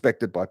isn't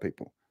expected by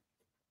people.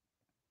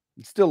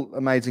 It's still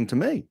amazing to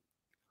me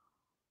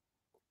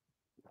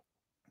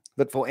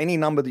that for any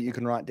number that you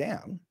can write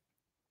down,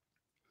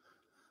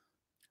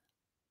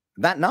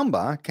 that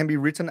number can be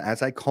written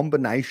as a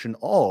combination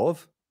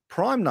of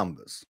prime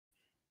numbers.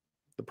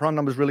 The prime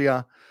numbers really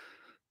are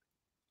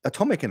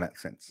atomic in that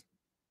sense.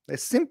 They're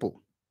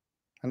simple,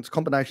 and it's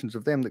combinations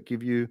of them that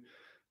give you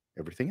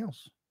everything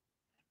else.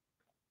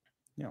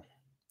 Yeah.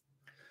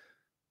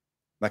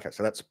 Okay,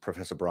 so that's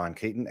Professor Brian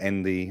Keaton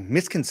and the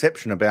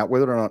misconception about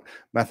whether or not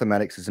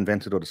mathematics is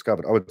invented or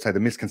discovered. I would say the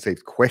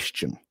misconceived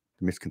question.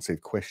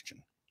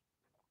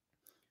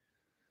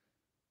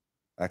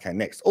 Okay,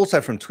 next.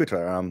 Also from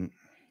Twitter,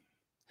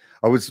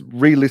 I was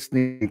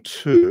re-listening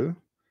to,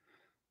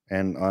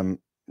 and I'm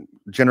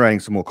generating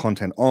some more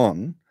content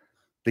on,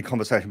 the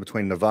conversation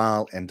between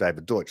Naval and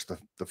David Deutsch,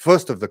 the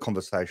first of the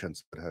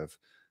conversations that have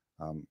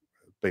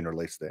been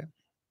released there.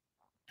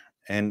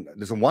 And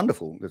there's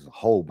a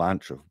whole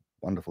bunch of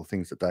wonderful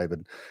things that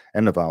David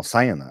and Naval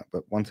say in that.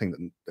 But one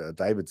thing that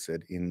David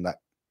said in that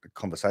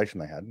conversation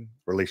they had,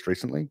 released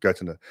recently, go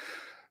to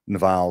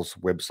Naval's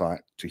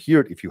website to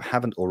hear it if you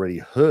haven't already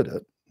heard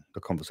it,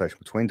 the conversation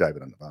between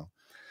David and Naval.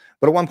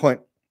 But at one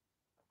point,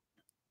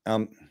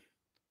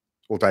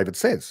 David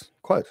says,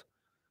 quote,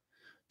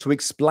 "To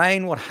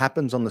explain what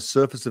happens on the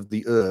surface of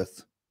the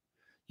earth,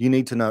 you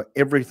need to know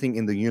everything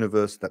in the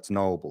universe that's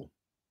knowable,"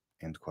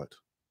 end quote.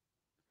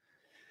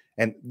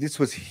 And this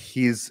was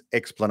his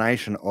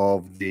explanation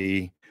of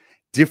the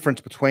difference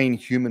between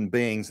human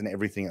beings and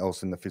everything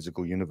else in the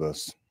physical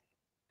universe.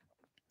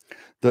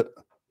 That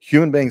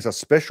human beings are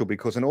special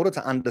because in order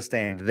to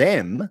understand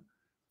them,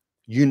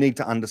 you need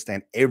to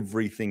understand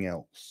everything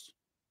else.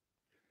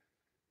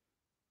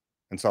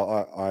 And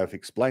so I've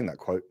explained that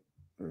quote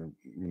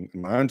in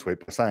my own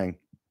tweet by saying,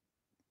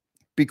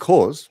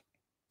 because,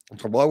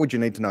 so why would you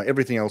need to know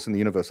everything else in the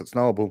universe that's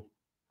knowable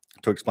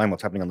to explain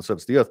what's happening on the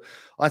surface of the earth?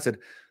 I said,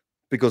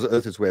 because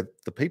Earth is where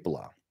the people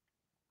are.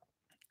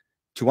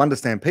 To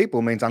understand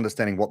people means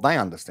understanding what they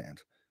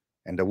understand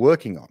and are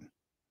working on,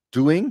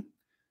 doing,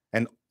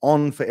 and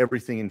on for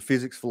everything in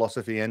physics,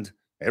 philosophy, and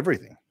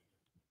everything.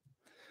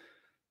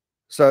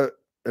 So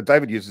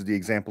David uses the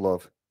example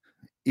of,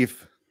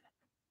 if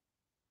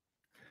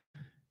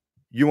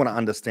you want to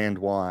understand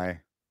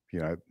why,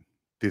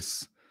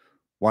 this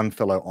one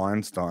fellow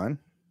Einstein,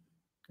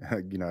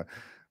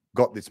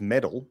 got this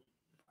medal,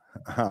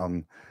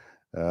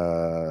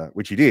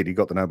 which he did. He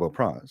got the Nobel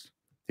Prize.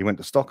 He went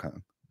to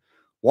Stockholm.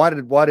 Why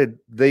did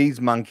these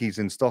monkeys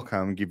in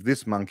Stockholm give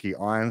this monkey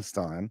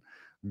Einstein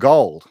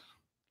gold?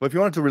 Well, if you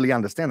wanted to really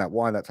understand that,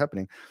 why that's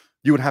happening,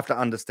 you would have to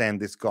understand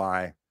this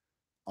guy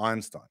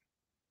Einstein.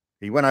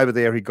 He went over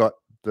there. He got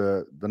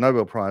the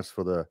Nobel Prize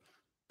for the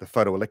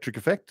photoelectric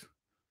effect.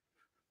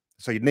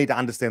 So you'd need to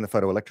understand the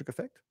photoelectric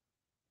effect.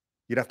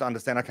 You'd have to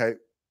understand, okay,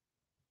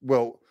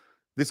 well,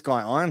 this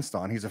guy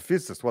Einstein, he's a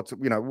physicist.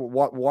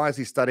 Why is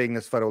he studying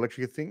this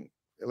photoelectric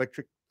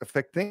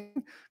effect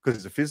thing? Because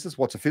he's a physicist.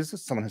 What's a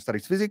physicist? Someone who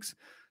studies physics.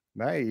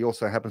 No, he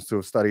also happens to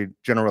have studied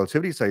general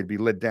relativity, so he'd be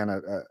led down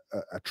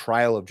a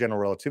trail of general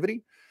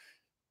relativity.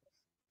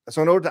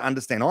 So in order to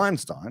understand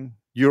Einstein,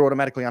 you're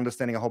automatically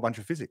understanding a whole bunch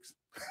of physics.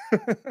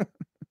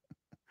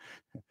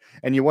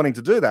 And you're wanting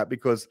to do that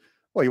because,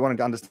 well, you're wanting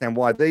to understand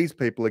why these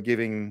people are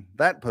giving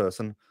that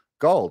person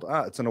gold.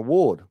 It's an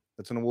award.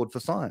 It's an award for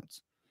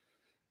science.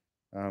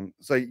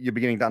 So you're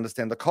beginning to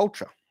understand the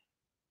culture.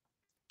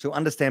 To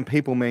understand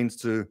people means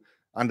to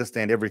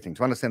understand everything.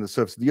 To understand the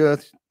surface of the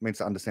earth means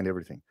to understand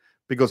everything.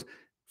 Because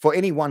for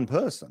any one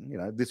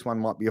person, this one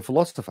might be a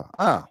philosopher.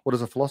 What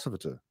does a philosopher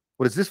do?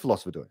 What is this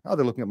philosopher doing?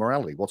 They're looking at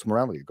morality. What's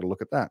morality? You've got to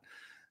look at that.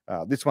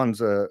 This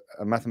one's a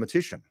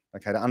mathematician.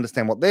 Okay, to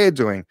understand what they're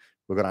doing,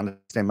 we've got to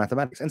understand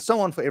mathematics, and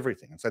so on for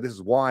everything. And so this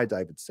is why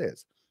David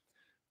says,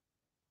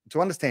 to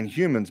understand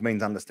humans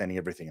means understanding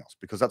everything else,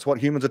 because that's what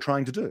humans are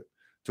trying to do,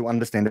 to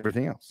understand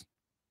everything else.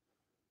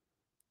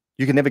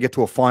 You can never get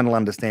to a final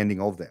understanding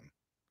of them.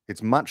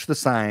 It's much the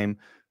same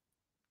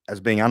as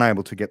being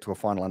unable to get to a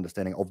final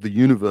understanding of the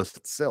universe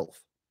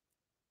itself.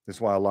 This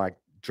is why I like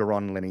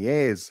Jaron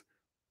Lanier's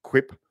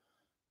quip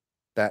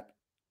that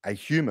a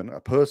human, a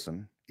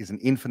person, is an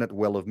infinite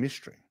well of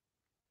mystery.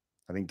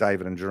 I think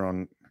David and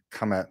Jaron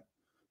come at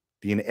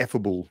the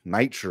ineffable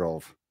nature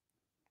of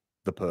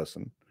the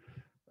person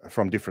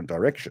from different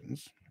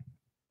directions.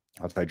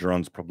 I'd say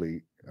Geron's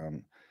probably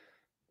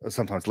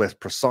sometimes less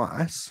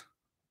precise,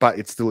 but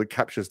it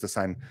captures the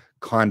same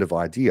kind of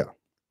idea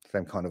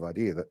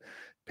that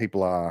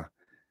people are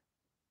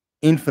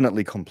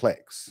infinitely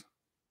complex.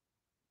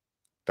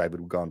 David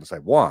will go on to say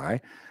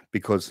why,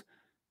 because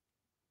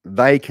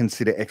they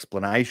consider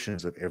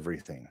explanations of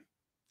everything,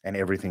 and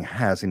everything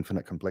has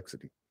infinite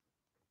complexity.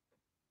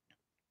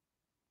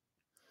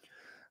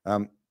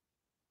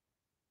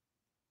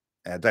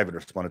 David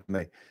responded to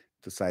me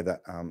to say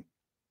that,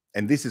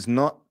 and this is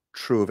not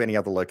true of any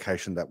other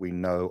location that we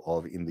know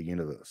of in the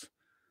universe,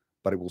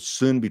 but it will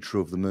soon be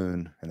true of the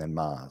moon and then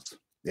Mars.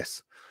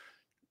 Yes.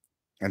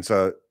 And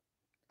so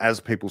as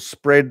people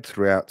spread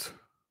throughout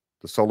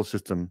the solar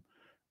system,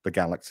 the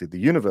galaxy, the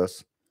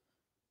universe,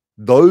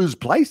 those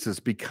places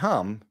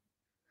become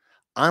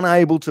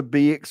unable to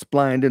be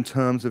explained in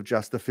terms of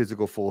just the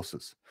physical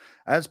forces.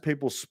 As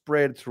people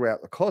spread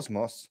throughout the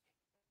cosmos,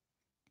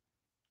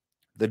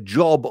 the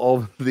job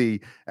of the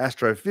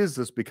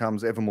astrophysicist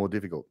becomes ever more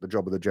difficult. The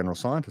job of the general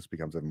scientist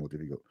becomes ever more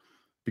difficult,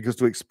 because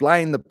to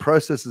explain the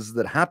processes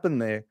that happen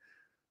there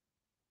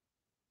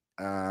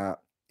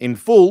in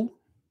full,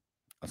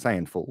 I say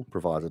in full,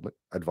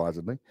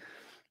 advisedly,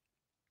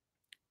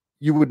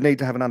 you would need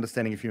to have an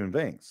understanding of human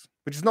beings,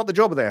 which is not the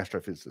job of the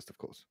astrophysicist, of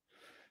course.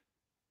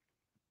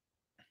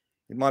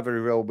 It might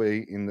very well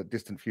be in the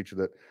distant future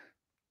that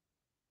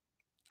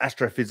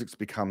astrophysics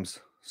becomes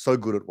so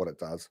good at what it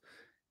does,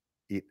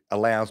 it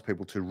allows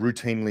people to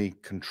routinely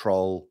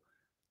control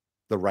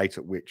the rate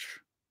at which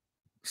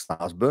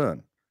stars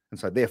burn. And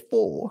so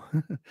therefore,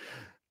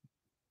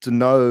 to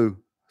know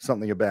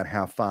something about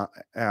how far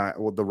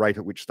or the rate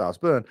at which stars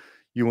burn,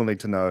 you will need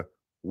to know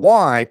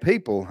why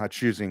people are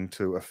choosing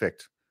to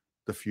affect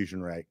the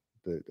fusion rate,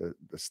 the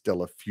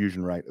stellar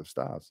fusion rate of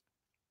stars.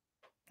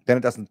 Then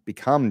it doesn't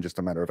become just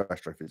a matter of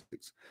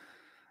astrophysics,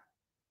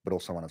 but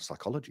also one of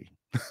psychology,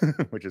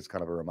 which is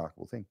kind of a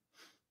remarkable thing.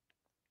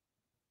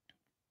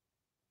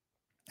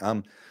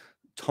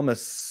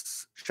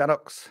 Thomas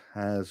Shaddocks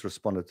has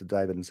responded to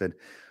David and said,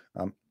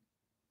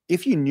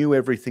 if you knew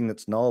everything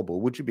that's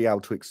knowable, would you be able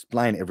to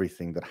explain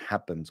everything that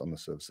happens on the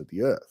surface of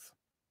the Earth?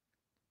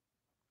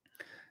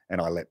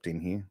 And I leapt in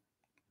here,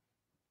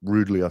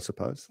 rudely, I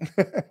suppose.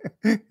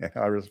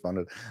 I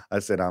responded. I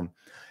said,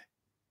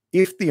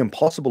 if the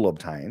impossible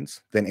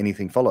obtains, then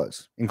anything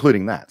follows,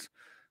 including that.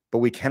 But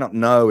we cannot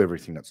know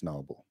everything that's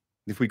knowable.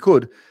 If we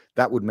could,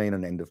 that would mean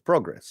an end of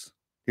progress.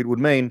 It would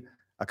mean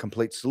a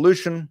complete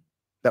solution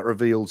that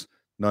reveals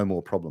no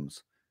more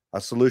problems,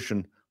 a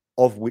solution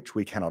of which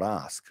we cannot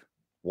ask.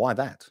 Why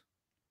that?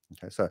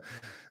 Okay, so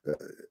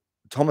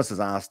Thomas has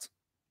asked,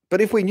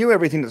 but if we knew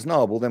everything that's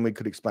knowable, then we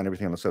could explain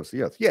everything on the surface of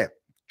the Earth. Yeah,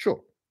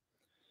 sure.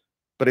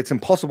 But it's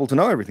impossible to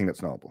know everything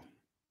that's knowable.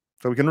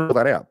 So we can rule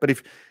that out. But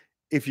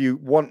if you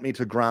want me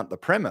to grant the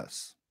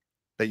premise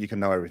that you can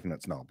know everything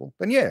that's knowable,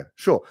 then yeah,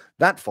 sure,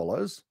 that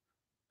follows.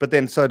 But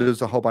then so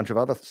does a whole bunch of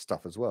other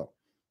stuff as well,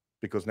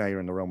 because now you're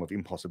in the realm of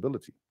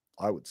impossibility,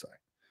 I would say.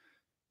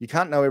 You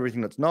can't know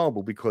everything that's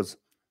knowable, because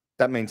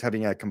that means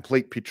having a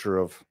complete picture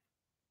of,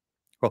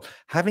 well,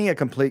 having a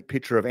complete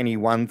picture of any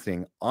one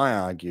thing, I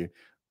argue,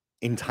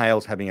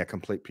 entails having a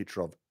complete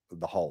picture of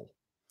the whole.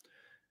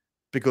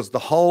 Because the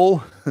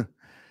whole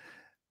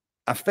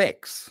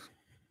affects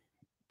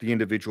the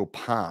individual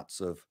parts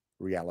of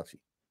reality.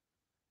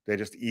 There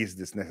just is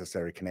this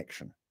necessary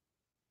connection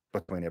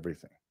between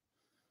everything.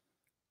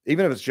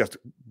 Even if it's just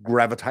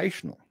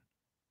gravitational.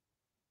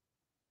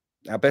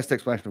 Our best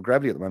explanation of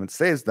gravity at the moment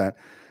says that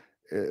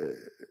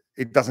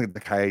it doesn't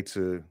decay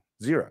to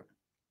zero.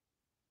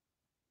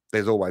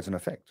 There's always an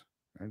effect.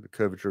 Right? The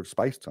curvature of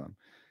space-time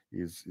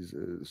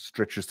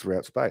stretches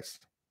throughout space.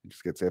 It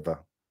just gets ever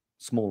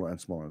smaller and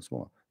smaller and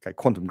smaller. Okay,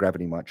 quantum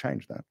gravity might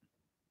change that.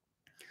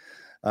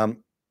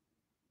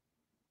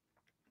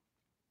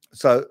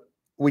 So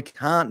we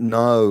can't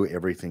know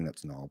everything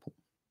that's knowable.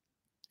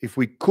 If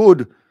we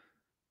could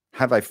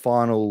have a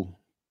final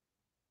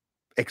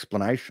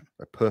explanation,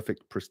 a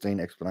perfect, pristine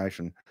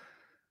explanation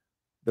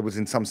that was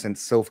in some sense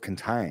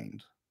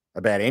self-contained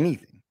about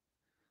anything,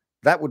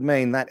 that would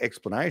mean that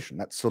explanation,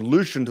 that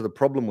solution to the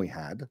problem we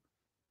had,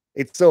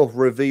 itself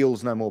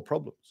reveals no more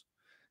problems.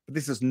 But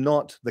this is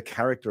not the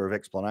character of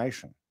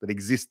explanation that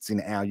exists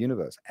in our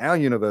universe. Our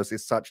universe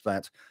is such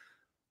that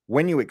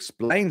when you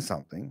explain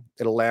something,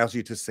 it allows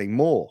you to see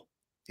more.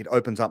 It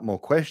opens up more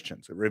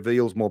questions. It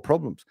reveals more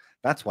problems.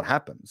 That's what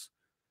happens.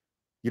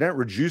 You don't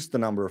reduce the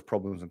number of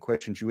problems and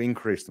questions, you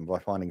increase them by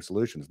finding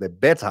solutions. They're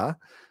better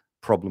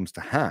problems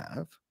to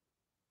have,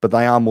 but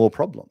they are more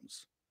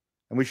problems.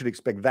 And we should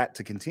expect that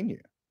to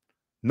continue.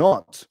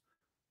 Not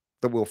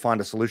that we'll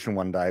find a solution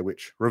one day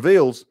which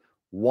reveals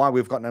why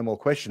we've got no more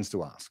questions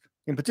to ask.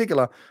 In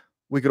particular,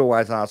 we could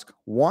always ask,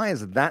 why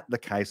is that the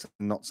case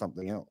and not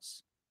something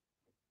else?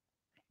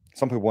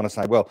 Some people want to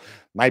say, well,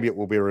 maybe it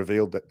will be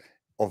revealed that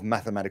of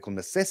mathematical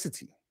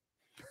necessity.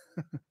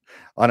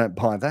 I don't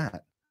buy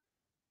that.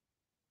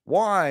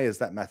 Why is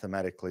that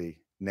mathematically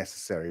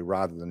necessary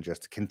rather than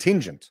just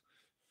contingent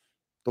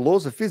The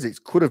laws of physics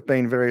could have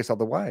been various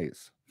other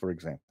ways, for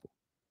example.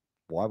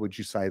 Why would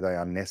you say they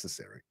are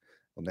necessary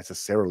or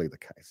necessarily the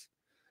case?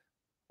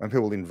 When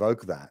people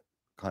invoke that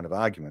kind of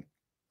argument,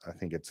 I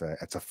think it's a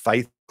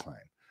faith claim.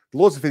 The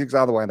laws of physics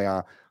are the way they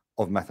are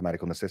of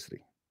mathematical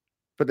necessity.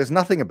 But there's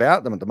nothing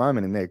about them at the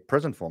moment in their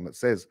present form that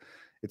says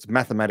it's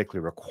mathematically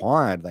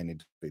required they need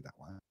to be that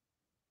way.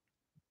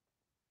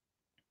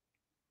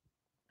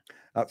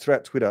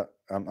 Throughout Twitter,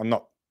 I'm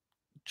not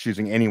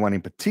choosing anyone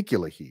in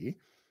particular here,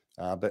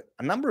 but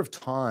a number of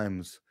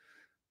times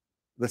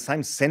the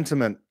same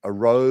sentiment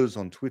arose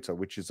on Twitter,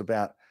 which is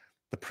about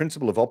the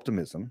principle of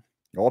optimism,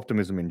 or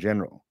optimism in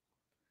general,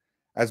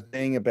 as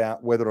being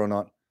about whether or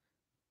not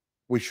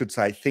we should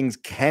say things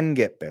can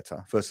get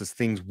better versus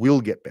things will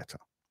get better.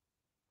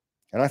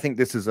 And I think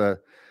this is an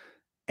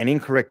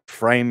incorrect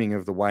framing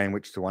of the way in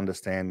which to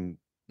understand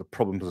the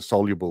problems of a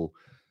soluble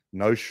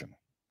notion.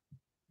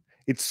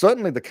 It's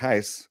certainly the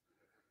case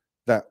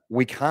that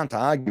we can't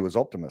argue as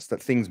optimists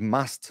that things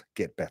must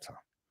get better,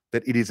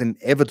 that it is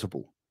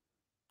inevitable.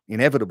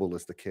 Inevitable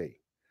is the key.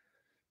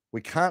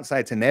 We can't say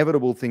it's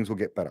inevitable things will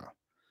get better.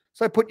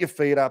 So put your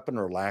feet up and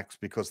relax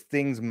because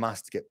things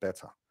must get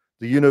better.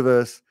 The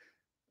universe,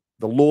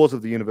 the laws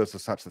of the universe are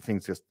such that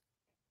things just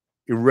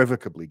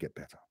irrevocably get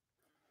better.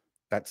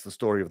 That's the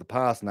story of the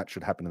past and that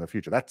should happen in the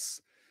future.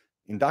 That's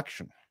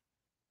induction.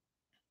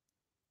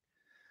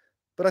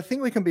 But I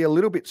think we can be a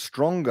little bit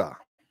stronger,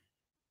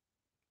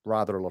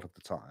 rather a lot of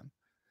the time,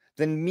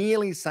 than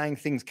merely saying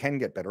things can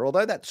get better.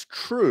 Although that's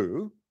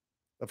true,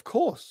 of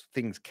course,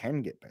 things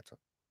can get better.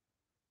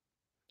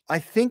 I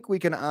think we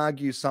can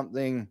argue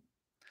something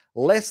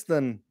less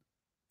than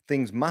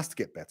things must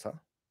get better,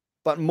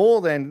 but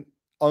more than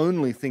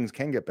only things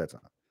can get better,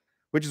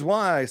 which is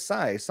why I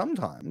say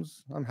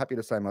sometimes, I'm happy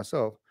to say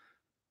myself,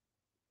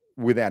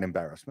 without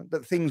embarrassment,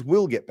 that things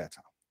will get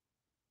better.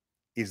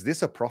 Is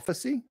this a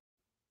prophecy?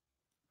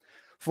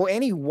 For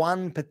any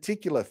one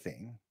particular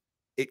thing,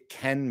 it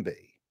can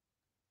be.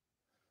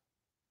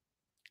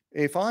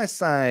 If I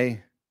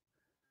say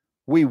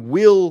we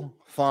will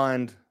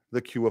find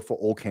the cure for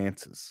all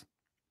cancers,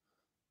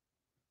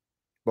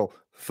 well,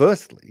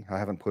 firstly, I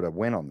haven't put a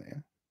when on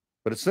there,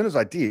 but as soon as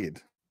I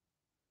did,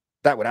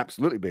 that would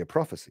absolutely be a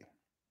prophecy.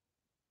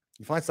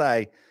 If I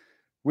say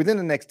within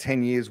the next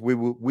 10 years, we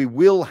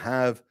will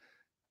have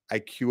a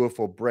cure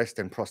for breast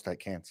and prostate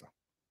cancer,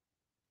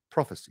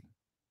 prophecy.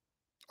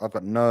 I've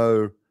got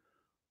no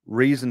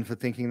reason for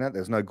thinking that.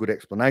 There's no good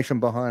explanation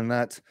behind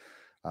that.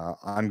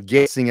 I'm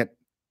guessing at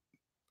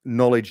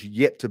knowledge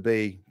yet to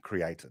be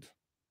created.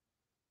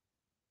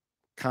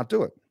 Can't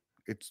do it.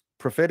 It's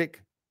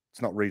prophetic.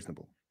 It's not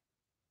reasonable.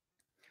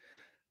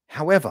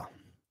 However,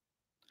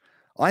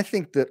 I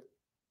think that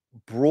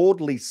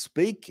broadly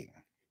speaking,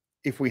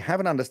 if we have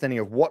an understanding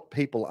of what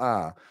people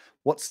are,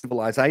 what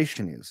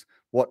civilization is,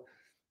 what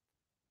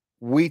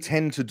we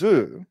tend to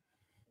do,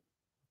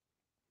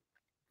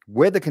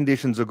 whether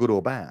conditions are good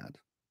or bad,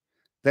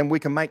 then we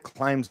can make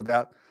claims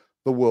about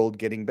the world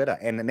getting better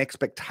and an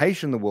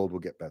expectation the world will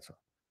get better.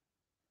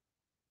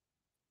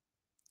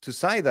 To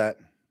say that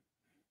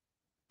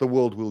the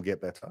world will get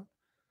better,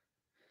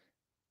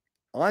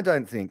 I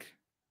don't think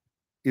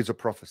is a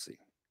prophecy.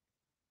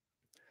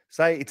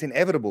 Say it's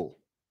inevitable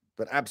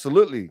that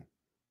absolutely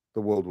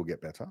the world will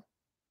get better,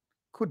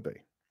 could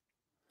be.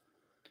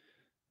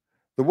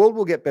 The world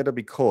will get better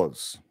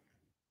because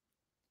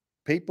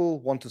people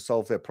want to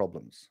solve their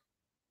problems.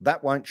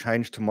 That won't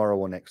change tomorrow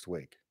or next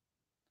week.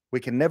 We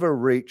can never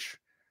reach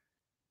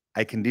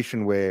a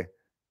condition where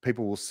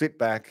people will sit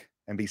back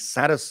and be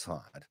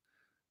satisfied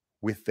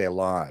with their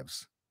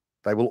lives.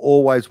 They will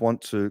always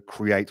want to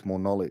create more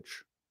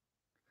knowledge.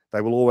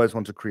 They will always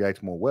want to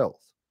create more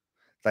wealth.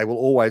 They will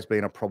always be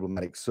in a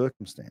problematic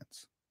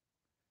circumstance.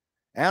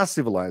 Our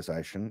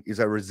civilization is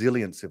a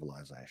resilient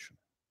civilization.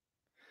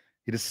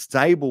 It is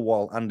stable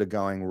while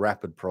undergoing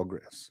rapid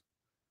progress.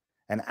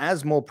 And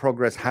as more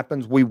progress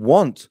happens, we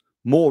want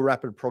more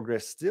rapid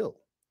progress still.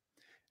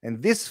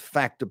 And this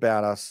fact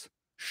about us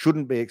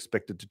shouldn't be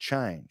expected to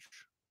change.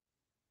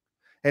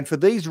 And for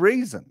these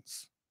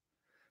reasons,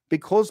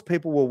 because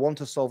people will want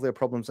to solve their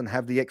problems and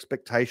have the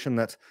expectation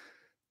that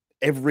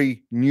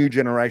every new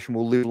generation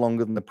will live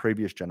longer than the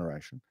previous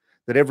generation,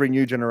 that every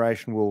new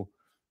generation will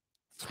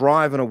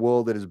thrive in a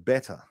world that is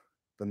better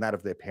than that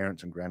of their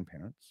parents and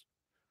grandparents,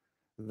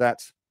 that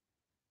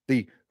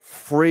the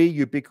free,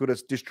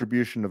 ubiquitous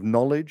distribution of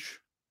knowledge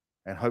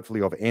and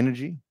hopefully of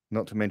energy,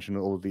 not to mention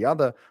all of the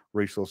other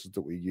resources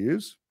that we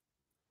use,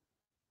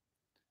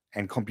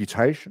 and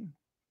computation,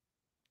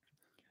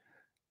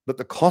 but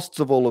the costs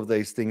of all of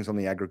these things on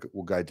the aggregate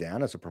will go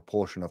down as a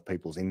proportion of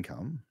people's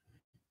income,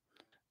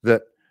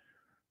 that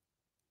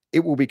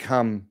it will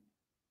become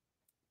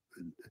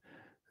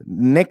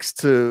next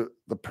to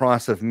the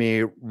price of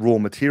mere raw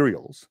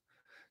materials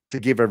to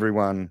give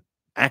everyone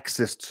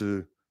access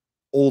to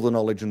all the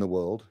knowledge in the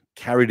world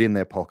carried in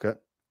their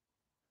pocket.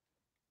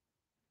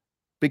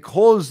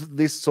 Because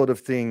this sort of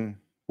thing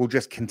will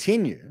just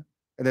continue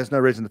and there's no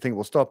reason to think it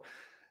will stop,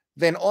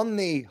 then on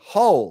the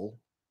whole,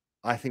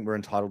 I think we're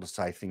entitled to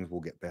say things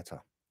will get better.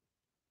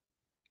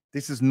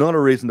 This is not a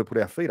reason to put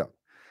our feet up.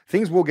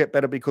 Things will get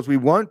better because we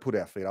won't put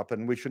our feet up,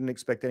 and we shouldn't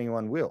expect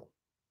anyone will.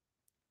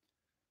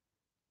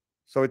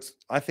 So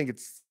I think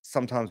it's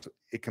sometimes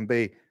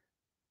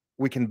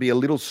we can be a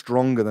little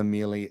stronger than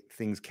merely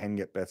things can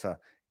get better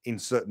in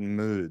certain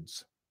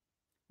moods.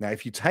 Now,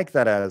 if you take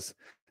that as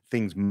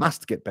things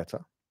must get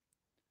better,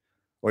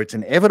 or it's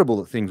inevitable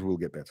that things will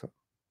get better,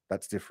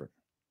 that's different.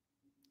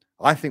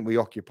 I think we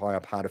occupy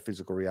a part of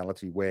physical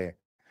reality where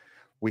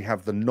we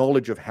have the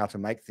knowledge of how to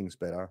make things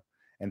better,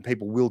 and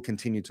people will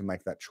continue to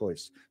make that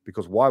choice,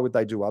 because why would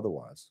they do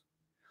otherwise?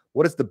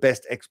 What is the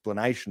best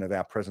explanation of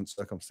our present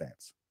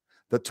circumstance?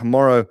 That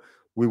tomorrow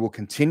we will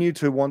continue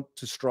to want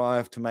to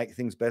strive to make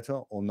things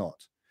better or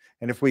not?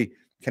 And if we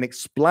can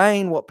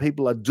explain what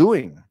people are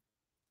doing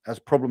as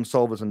problem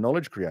solvers and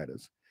knowledge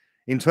creators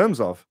in terms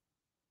of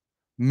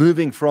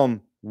moving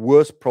from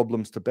worse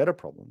problems to better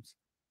problems,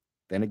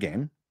 then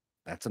again,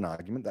 that's an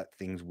argument that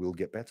things will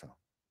get better.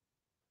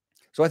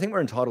 So I think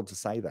we're entitled to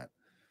say that,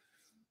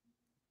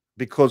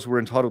 because we're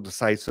entitled to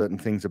say certain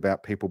things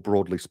about people,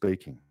 broadly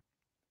speaking.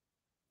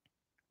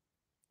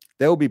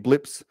 There will be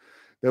blips,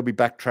 there'll be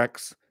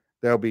backtracks,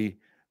 there'll be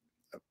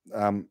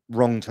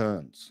wrong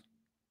turns.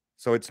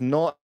 So it's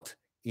not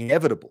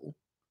inevitable,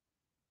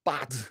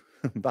 but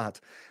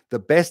the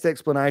best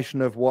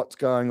explanation of what's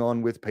going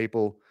on with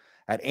people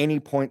at any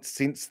point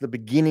since the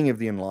beginning of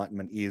the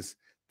Enlightenment is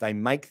they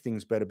make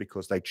things better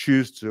because they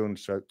choose to, and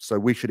so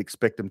we should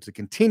expect them to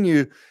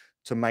continue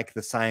to make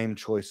the same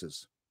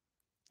choices,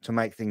 to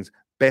make things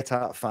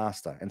better,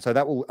 faster. And so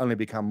that will only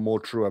become more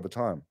true over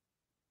time.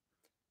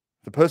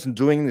 The person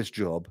doing this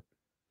job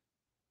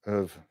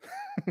of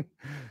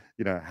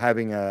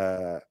having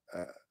a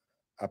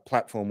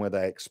platform where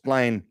they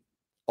explain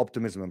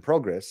optimism and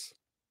progress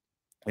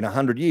in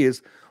 100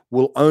 years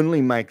will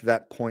only make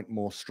that point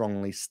more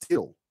strongly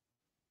still.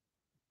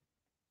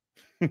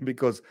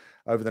 Because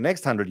over the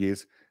next 100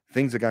 years,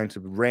 things are going to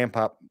ramp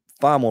up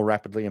far more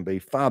rapidly and be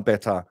far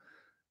better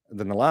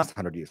than the last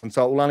 100 years. And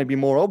so it will only be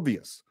more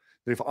obvious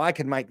that if I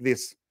can make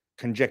this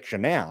conjecture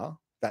now,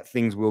 that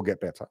things will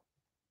get better.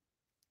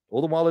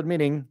 All the while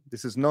admitting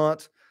this is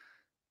not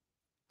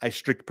a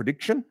strict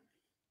prediction.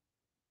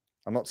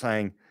 I'm not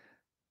saying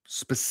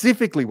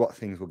specifically what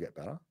things will get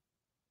better,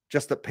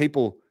 just that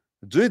people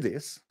do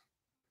this.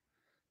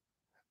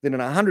 Then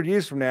in 100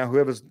 years from now,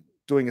 whoever's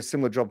doing a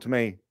similar job to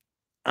me,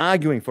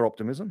 arguing for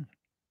optimism,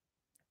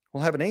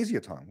 will have an easier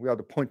time. We'll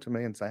be able to point to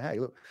me and say, hey,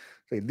 look,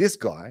 see, this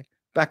guy,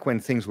 back when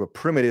things were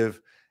primitive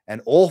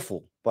and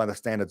awful by the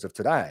standards of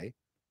today,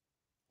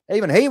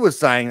 even he was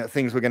saying that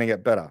things were going to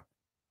get better.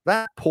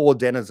 That poor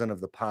denizen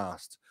of the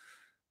past,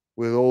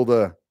 with all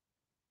the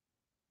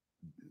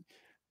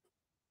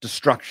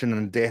destruction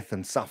and death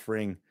and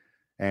suffering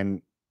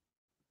and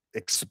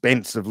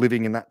expense of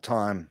living in that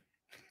time,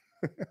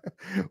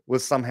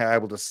 was somehow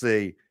able to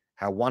see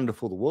how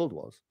wonderful the world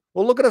was.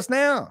 Well, look at us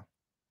now.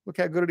 Look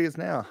how good it is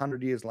now,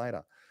 100 years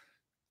later.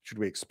 Should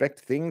we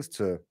expect things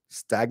to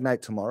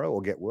stagnate tomorrow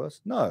or get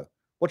worse? No.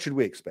 What should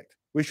we expect?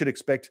 We should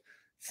expect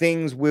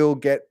things will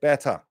get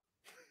better.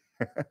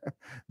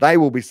 They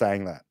will be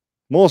saying that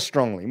more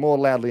strongly, more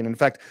loudly. And in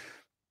fact,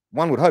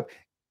 one would hope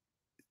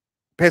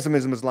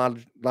pessimism has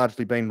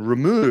largely been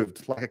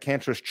removed like a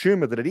cancerous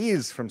tumor that it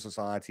is from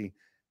society,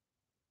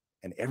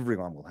 and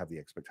everyone will have the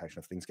expectation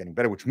of things getting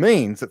better, which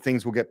means that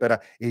things will get better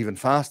even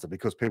faster,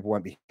 because people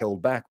won't be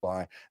held back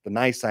by the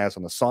naysayers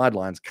on the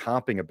sidelines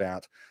carping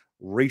about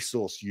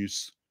resource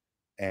use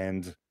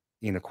and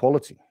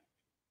inequality.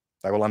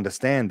 They will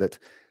understand that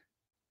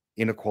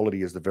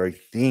inequality is the very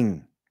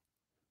thing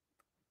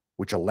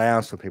which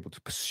allows for people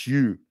to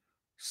pursue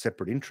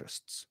separate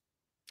interests.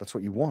 That's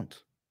what you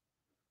want.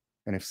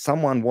 And if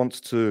someone wants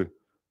to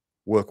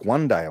work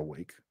 1 day a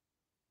week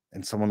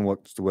and someone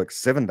wants to work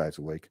 7 days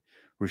a week,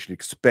 we should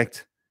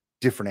expect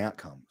different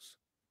outcomes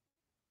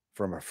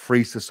from a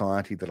free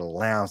society that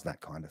allows that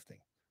kind of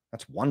thing.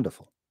 That's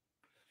wonderful.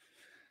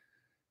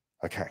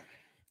 Okay,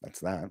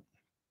 that's that.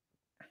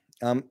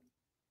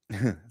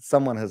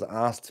 Someone has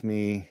asked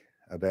me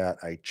about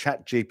a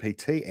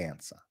ChatGPT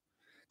answer.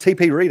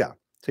 TP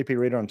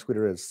Reader on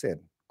Twitter has said,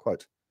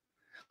 quote,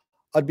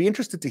 I'd be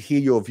interested to hear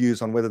your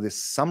views on whether this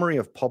summary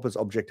of Popper's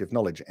objective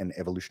knowledge and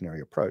evolutionary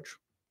approach,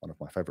 one of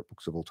my favorite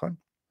books of all time,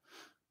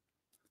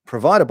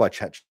 provided by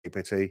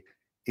ChatGPT,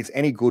 is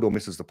any good or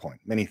misses the point.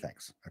 Many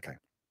thanks. Okay.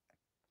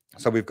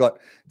 So we've got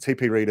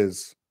TP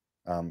Reader's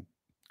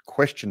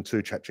question to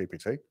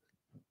ChatGPT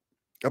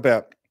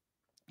about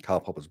Karl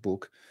Popper's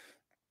book.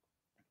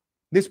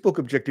 This book,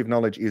 Objective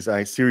Knowledge, is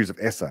a series of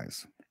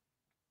essays.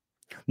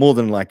 More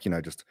than like,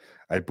 just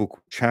a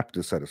book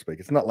chapter, so to speak.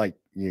 It's not like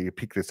you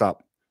pick this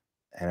up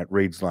and it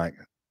reads like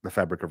The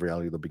Fabric of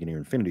Reality, The Beginning of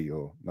Infinity,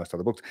 or most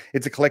other books.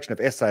 It's a collection of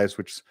essays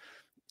which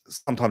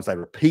sometimes they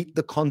repeat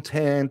the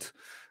content.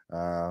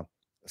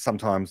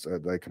 Sometimes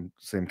they can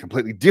seem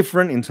completely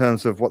different in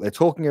terms of what they're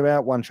talking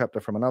about, one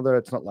chapter from another.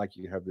 It's not like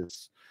you have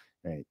this,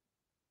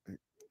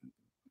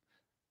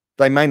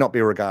 they may not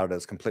be regarded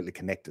as completely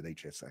connected,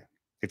 each essay.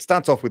 It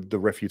starts off with the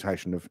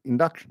refutation of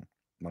induction,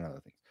 among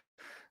other things.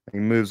 He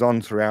moves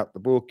on throughout the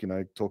book,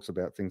 talks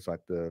about things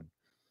like the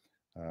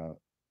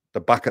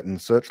bucket and the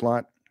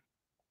searchlight,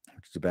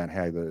 which is about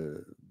how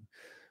the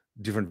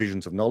different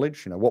visions of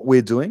knowledge, what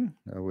we're doing.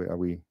 Are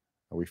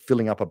we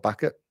filling up a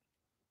bucket,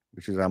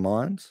 which is our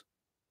minds,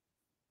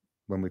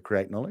 when we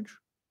create knowledge?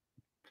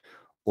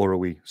 Or are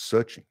we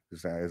searching?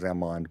 Is our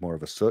mind more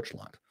of a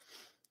searchlight?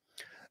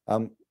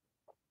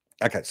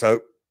 Okay,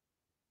 so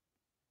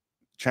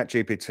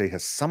ChatGPT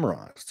has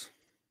summarized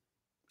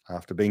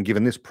after being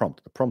given this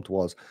prompt. The prompt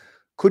was,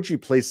 could you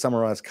please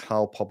summarize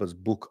Karl Popper's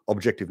book,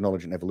 Objective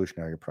Knowledge and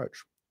Evolutionary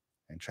Approach?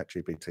 And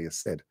ChatGPT has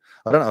said,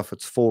 I don't know if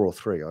it's 4 or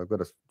 3. I've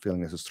got a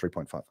feeling this is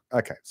 3.5.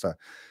 Okay, so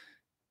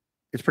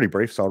it's pretty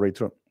brief, so I'll read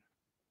through it.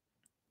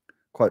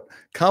 Quote,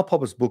 Karl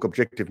Popper's book,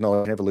 Objective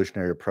Knowledge and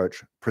Evolutionary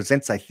Approach,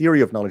 presents a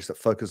theory of knowledge that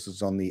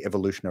focuses on the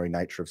evolutionary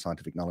nature of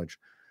scientific knowledge.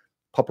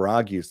 Popper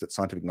argues that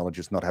scientific knowledge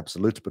is not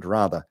absolute, but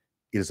rather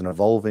it is an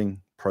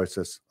evolving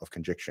process of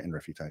conjecture and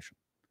refutation.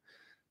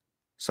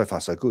 So far,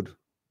 so good.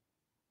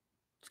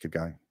 Let's keep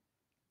going.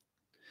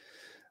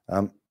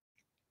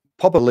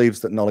 Popper believes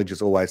that knowledge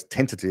is always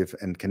tentative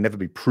and can never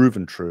be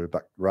proven true,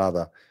 but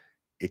rather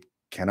it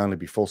can only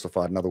be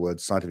falsified. In other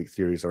words, scientific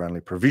theories are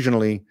only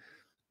provisionally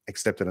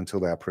accepted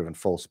until they are proven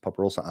false.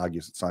 Popper also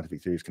argues that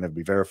scientific theories can never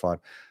be verified,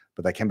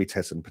 but they can be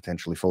tested and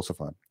potentially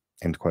falsified.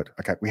 End quote.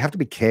 Okay, we have to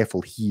be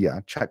careful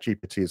here.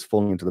 ChatGPT is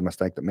falling into the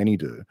mistake that many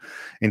do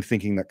in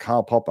thinking that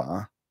Karl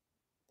Popper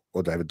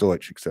or David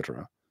Deutsch,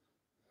 etc.,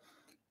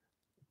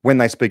 when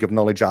they speak of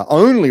knowledge, are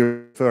only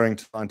referring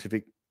to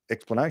scientific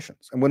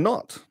explanations. And we're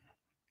not.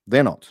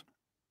 They're not.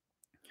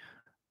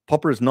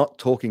 Popper is not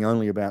talking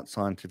only about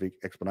scientific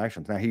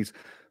explanations. Now, he's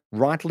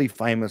rightly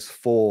famous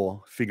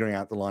for figuring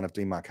out the line of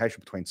demarcation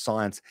between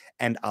science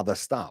and other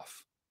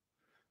stuff.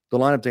 The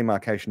line of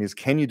demarcation is,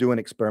 can you do an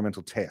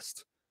experimental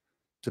test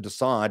to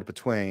decide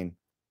between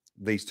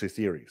these two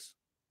theories,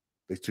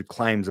 these two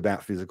claims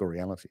about physical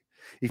reality?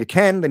 If you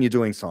can, then you're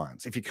doing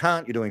science. If you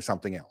can't, you're doing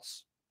something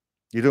else.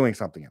 You're doing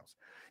something else.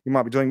 You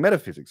might be doing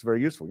metaphysics,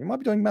 very useful. You might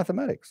be doing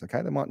mathematics,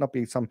 okay? There might not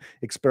be some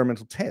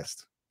experimental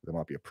test. There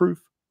might be a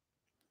proof.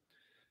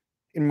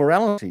 In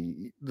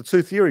morality, the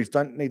two theories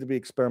don't need to be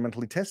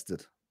experimentally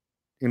tested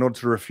in order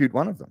to refute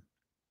one of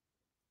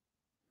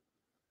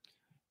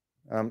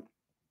them.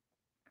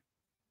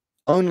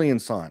 Only in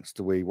science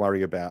do we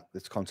worry about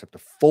this concept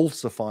of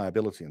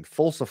falsifiability. And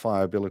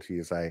falsifiability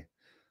is a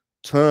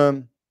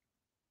term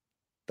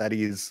that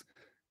is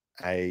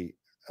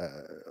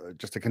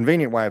just a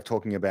convenient way of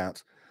talking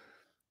about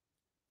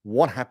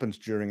what happens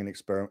during an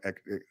experiment,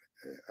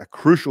 a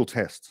crucial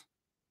test,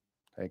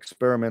 an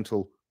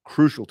experimental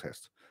crucial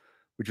test,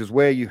 which is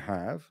where you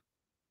have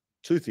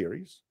two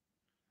theories.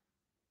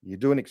 You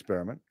do an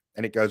experiment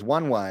and it goes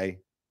one way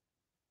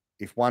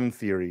if one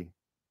theory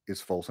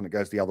is false, and it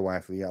goes the other way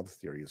if the other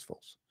theory is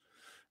false.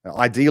 Now,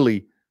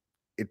 ideally,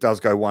 it does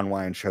go one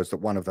way and shows that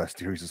one of those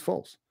theories is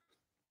false.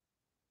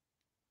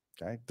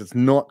 Okay, it does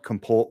not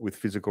comport with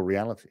physical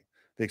reality.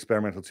 The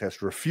experimental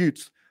test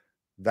refutes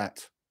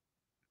that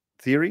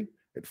theory,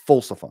 it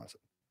falsifies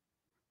it.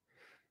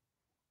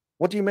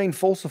 What do you mean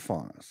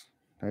falsifies?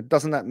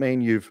 Doesn't that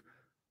mean you've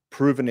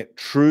proven it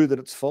true that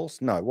it's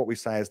false? No, what we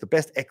say is the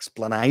best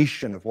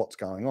explanation of what's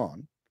going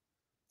on,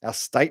 our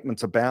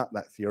statements about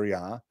that theory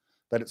are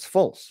that it's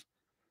false.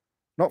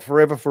 Not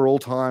forever, for all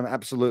time,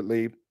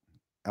 absolutely.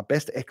 Our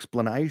best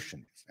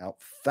explanation, our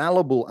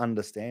fallible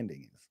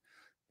understanding is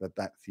that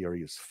that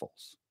theory is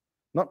false.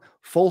 Not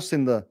false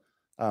in the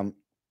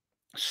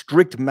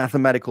strict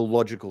mathematical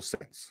logical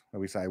sense, where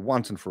we say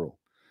once and for all.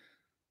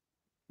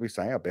 We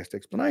say our best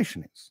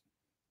explanation is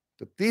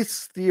that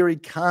this theory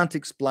can't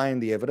explain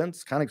the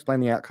evidence, can't explain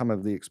the outcome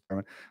of the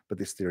experiment, but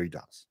this theory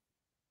does.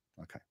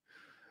 Okay,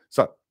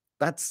 so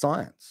that's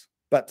science.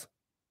 But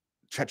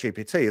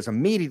ChatGPT is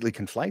immediately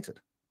conflated.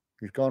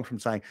 We've gone from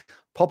saying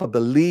Popper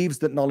believes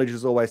that knowledge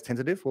is always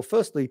tentative. Well,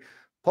 firstly,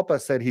 Popper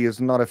said he is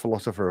not a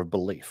philosopher of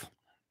belief.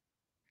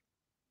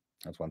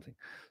 That's one thing.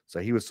 So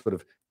he was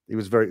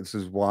this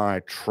is why I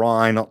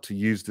try not to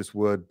use this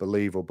word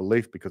believe or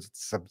belief, because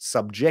it's a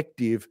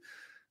subjective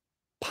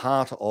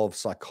part of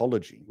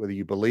psychology, whether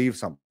you believe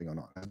something or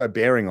not. There's no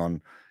bearing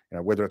on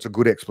whether it's a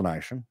good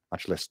explanation,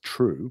 much less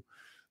true.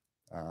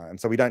 And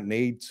so we don't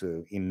need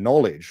to, in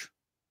knowledge,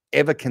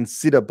 ever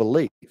consider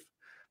belief.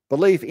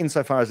 Belief,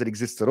 insofar as it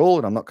exists at all,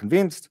 and I'm not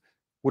convinced,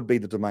 would be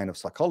the domain of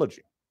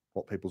psychology,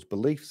 what people's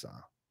beliefs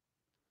are.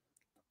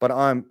 But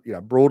I'm,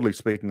 broadly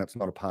speaking, that's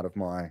not a part of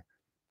my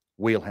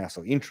wheelhouse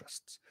or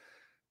interests,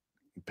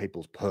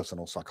 people's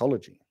personal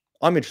psychology.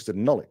 I'm interested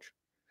in knowledge.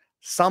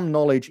 Some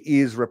knowledge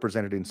is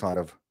represented inside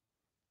of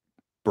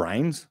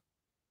brains,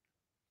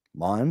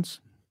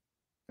 minds,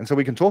 and so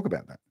we can talk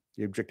about that,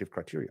 the objective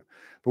criteria.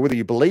 But whether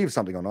you believe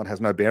something or not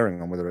has no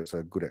bearing on whether it's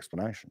a good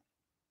explanation.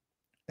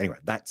 Anyway,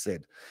 that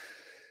said,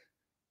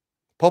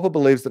 Popper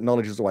believes that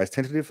knowledge is always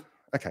tentative.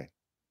 Okay,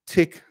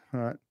 tick, all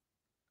right,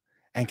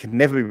 and can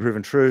never be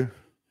proven true.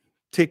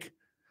 Tick,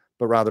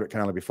 but rather it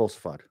can only be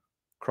falsified.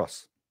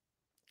 Cross.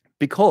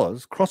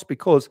 Because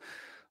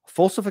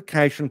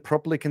falsification,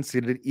 properly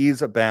considered,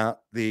 is about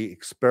the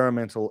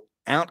experimental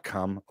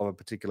outcome of a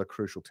particular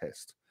crucial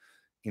test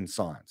in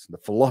science, the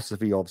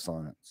philosophy of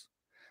science.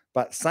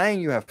 But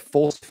saying you have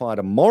falsified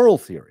a moral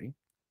theory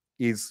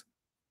is,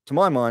 to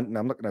my mind, and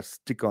I'm not going to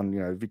stick on,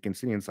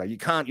 Wittgenstein and say you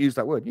can't use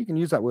that word. You can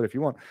use that word if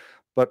you want,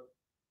 but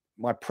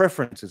my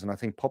preference is, and I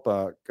think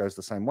Popper goes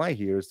the same way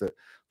here, is that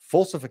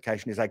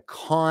falsification is a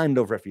kind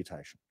of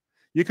refutation.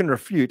 You can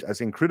refute,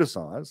 as in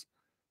criticize,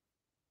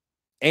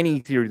 any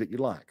theory that you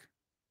like,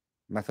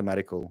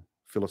 mathematical,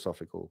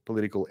 philosophical,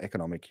 political,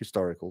 economic,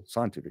 historical,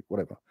 scientific,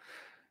 whatever.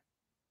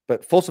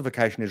 But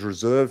falsification is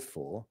reserved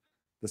for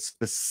the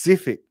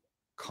specific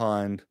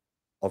kind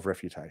of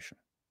refutation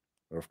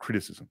or of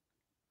criticism.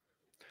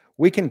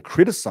 We can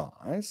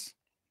criticize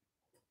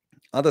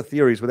other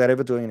theories without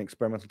ever doing an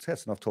experimental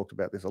test, and I've talked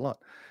about this a lot.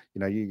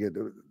 You get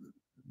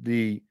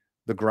the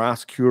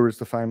grass cure is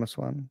the famous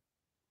one.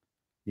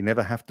 You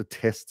never have to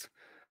test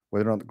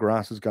whether or not the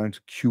grass is going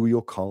to cure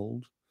your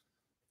cold.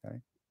 Okay?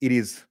 It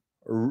is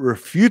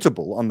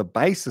refutable on the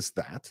basis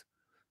that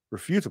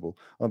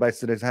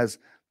it has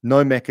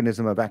no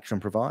mechanism of action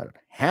provided.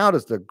 How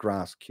does the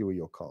grass cure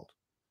your cold?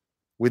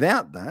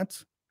 Without that,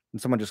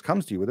 and someone just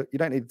comes to you with it, you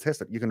don't need to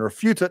test it. You can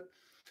refute it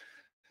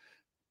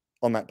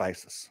on that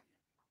basis.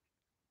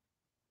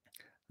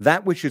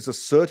 That which is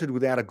asserted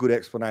without a good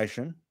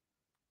explanation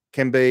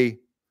can be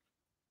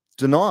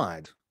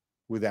denied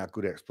without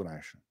good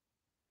explanation.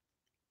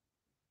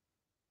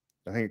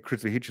 I think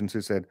Christopher Hitchens,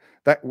 who said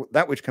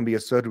that which can be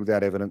asserted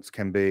without evidence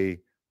can be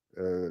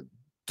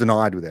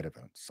denied without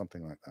evidence,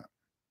 something like that.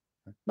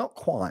 Not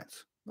quite.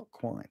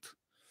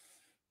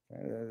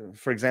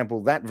 For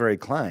example, that very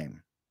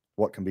claim,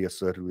 what can be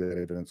asserted without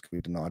evidence can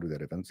be denied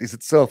without evidence, is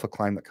itself a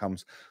claim that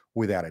comes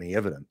without any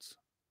evidence.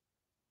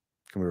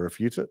 Can we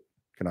refute it?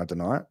 Can I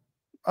deny it?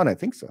 I don't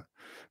think so.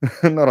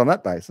 Not on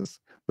that basis,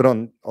 but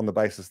on the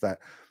basis that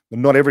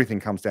not everything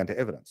comes down to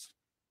evidence.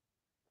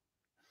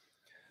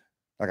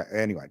 Okay,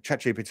 anyway,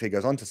 ChatGPT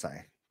goes on to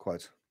say,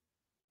 quote,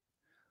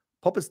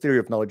 Popper's theory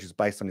of knowledge is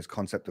based on his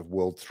concept of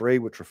world 3,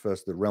 which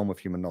refers to the realm of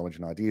human knowledge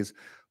and ideas.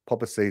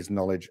 Popper sees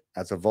knowledge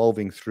as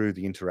evolving through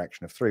the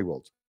interaction of 3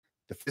 worlds.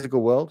 The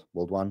physical world,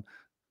 world 1,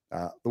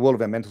 the world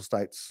of our mental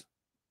states,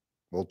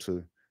 world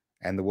 2,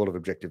 and the world of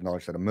objective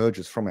knowledge that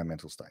emerges from our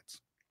mental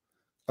states.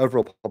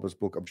 Overall, Popper's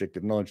book,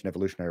 Objective Knowledge, An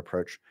Evolutionary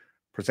Approach,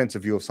 presents a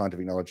view of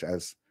scientific knowledge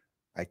as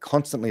a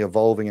constantly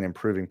evolving and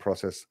improving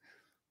process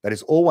that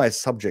is always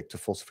subject to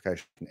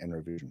falsification and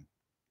revision.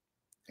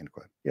 End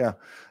quote. Yeah.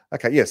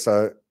 Okay. Yeah.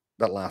 So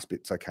that last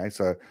bit's okay.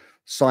 So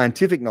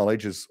scientific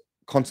knowledge is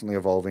constantly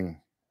evolving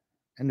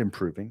and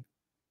improving,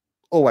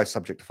 always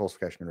subject to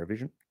falsification and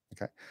revision.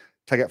 Okay.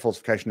 Take out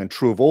falsification and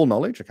true of all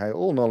knowledge. Okay.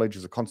 All knowledge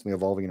is a constantly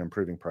evolving and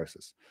improving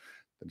process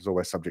that is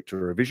always subject to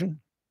revision,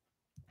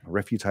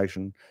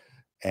 refutation,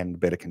 and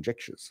better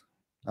conjectures.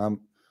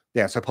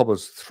 Yeah. So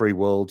Popper's 3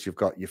 worlds. You've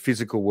got your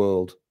physical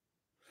world,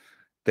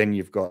 then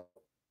you've got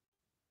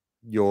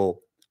your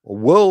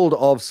world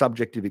of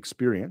subjective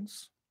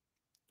experience.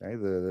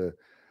 Okay.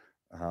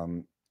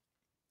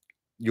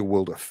 Your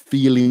world of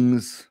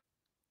feelings,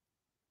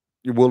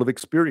 your world of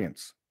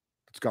experience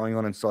that's going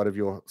on inside of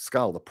your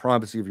skull, the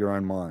privacy of your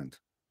own mind.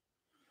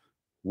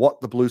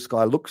 What the blue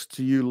sky looks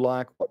to you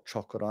like, what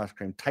chocolate ice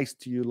cream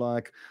tastes to you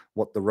like,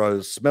 what the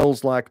rose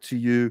smells like to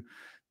you.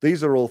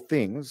 These are all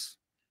things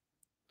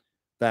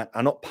that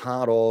are not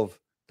part of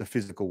the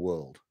physical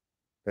world.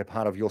 They're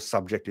part of your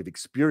subjective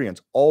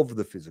experience of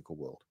the physical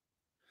world.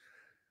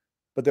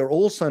 But they're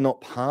also not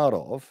part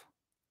of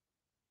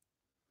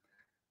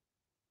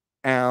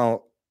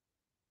our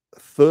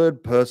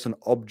third-person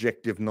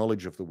objective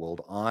knowledge of the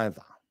world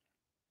either.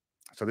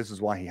 So this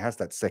is why he has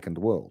that second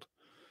world.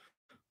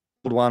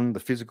 World 1, the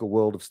physical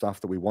world of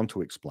stuff that we want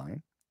to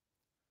explain.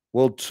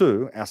 World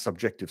 2, our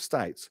subjective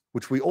states,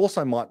 which we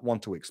also might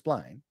want to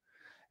explain.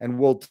 And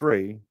world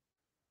 3,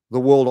 the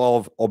world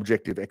of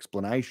objective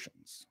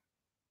explanations.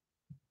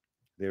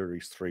 There are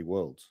these 3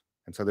 worlds.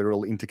 And so they're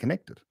all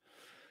interconnected.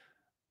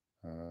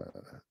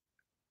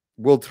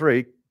 World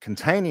 3,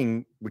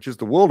 containing, which is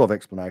the world of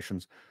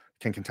explanations,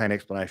 can contain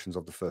explanations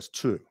of the first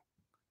 2.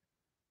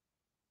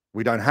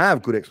 We don't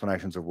have good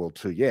explanations of world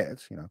 2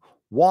 yet.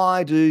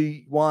 Why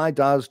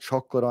does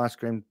chocolate ice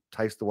cream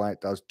taste the way it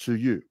does to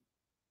you?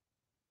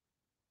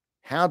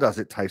 How does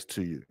it taste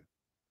to you?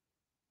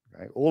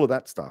 Okay, all of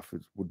that stuff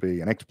would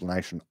be an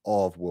explanation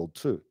of world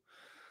 2.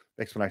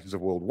 Explanations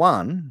of world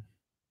 1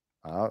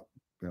 are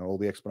all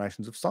the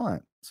explanations of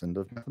science and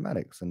of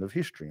mathematics and of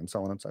history and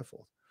so on and so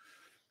forth.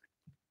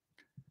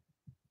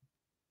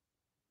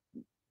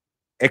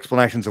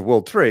 Explanations of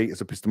world 3 is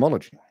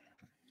epistemology.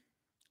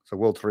 So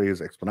world 3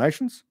 is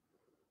explanations,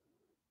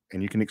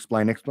 and you can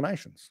explain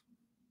explanations.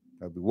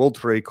 That'll be world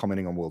 3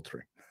 commenting on world 3.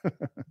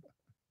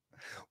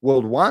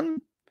 World 1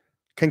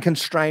 can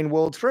constrain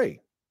world 3.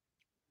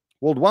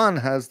 World 1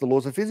 has the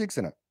laws of physics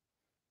in it,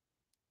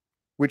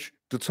 which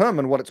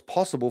determine what it's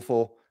possible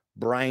for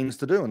brains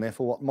to do, and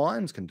therefore what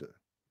minds can do,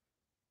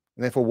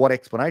 and therefore what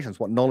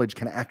explanations, what knowledge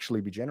can actually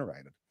be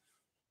generated.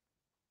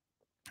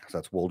 So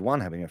that's world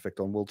 1 having an effect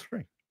on world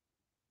 3.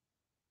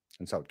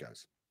 And so it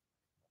goes.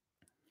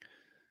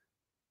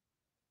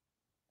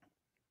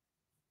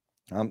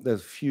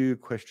 There's a few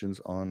questions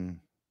on,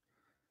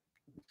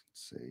 let's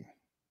see,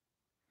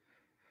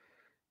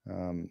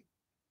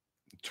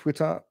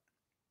 Twitter.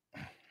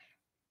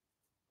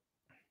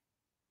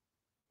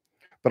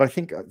 But I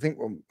think I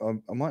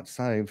might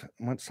save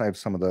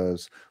some of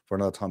those for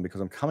another time,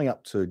 because I'm coming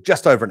up to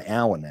just over an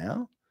hour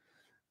now.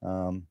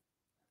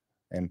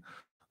 And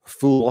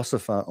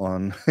Philosopher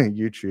on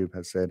YouTube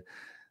has said,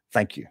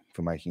 "Thank you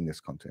for making this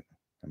content.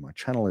 And my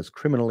channel is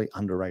criminally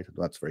underrated."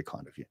 Well, that's very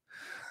kind of you.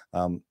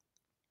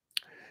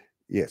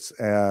 Yes.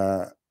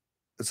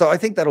 So I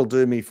think that'll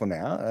do me for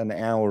now. An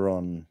hour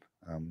on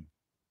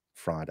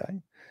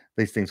Friday.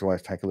 These things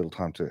always take a little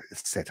time to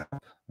set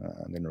up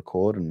and then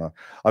record. And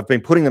I've been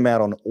putting them out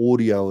on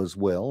audio as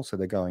well. So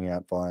they're going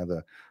out via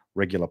the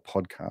regular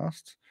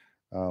podcast.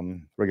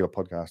 Regular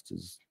podcast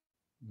is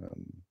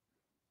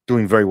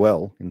doing very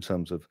well in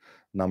terms of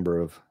number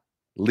of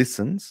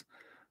listens.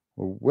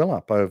 We're well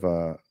up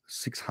over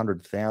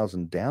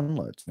 600,000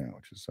 downloads now,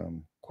 which is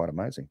quite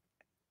amazing.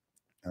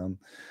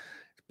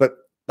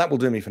 But that will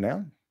do me for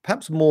now.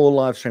 Perhaps more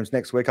live streams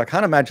next week. I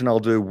can't imagine I'll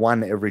do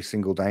one every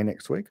single day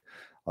next week.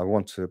 I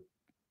want to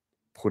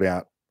put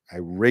out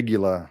a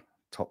regular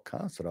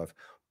topcast that I've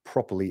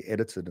properly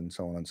edited and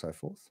so on and so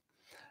forth.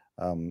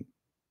 And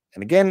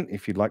again,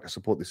 if you'd like to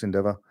support this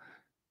endeavor,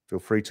 feel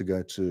free to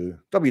go to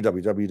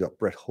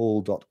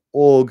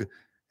www.bretthall.org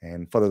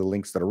and follow the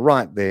links that are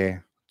right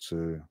there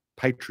to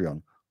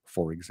Patreon,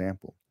 for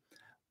example.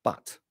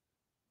 But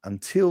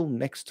until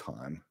next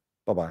time,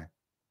 bye-bye.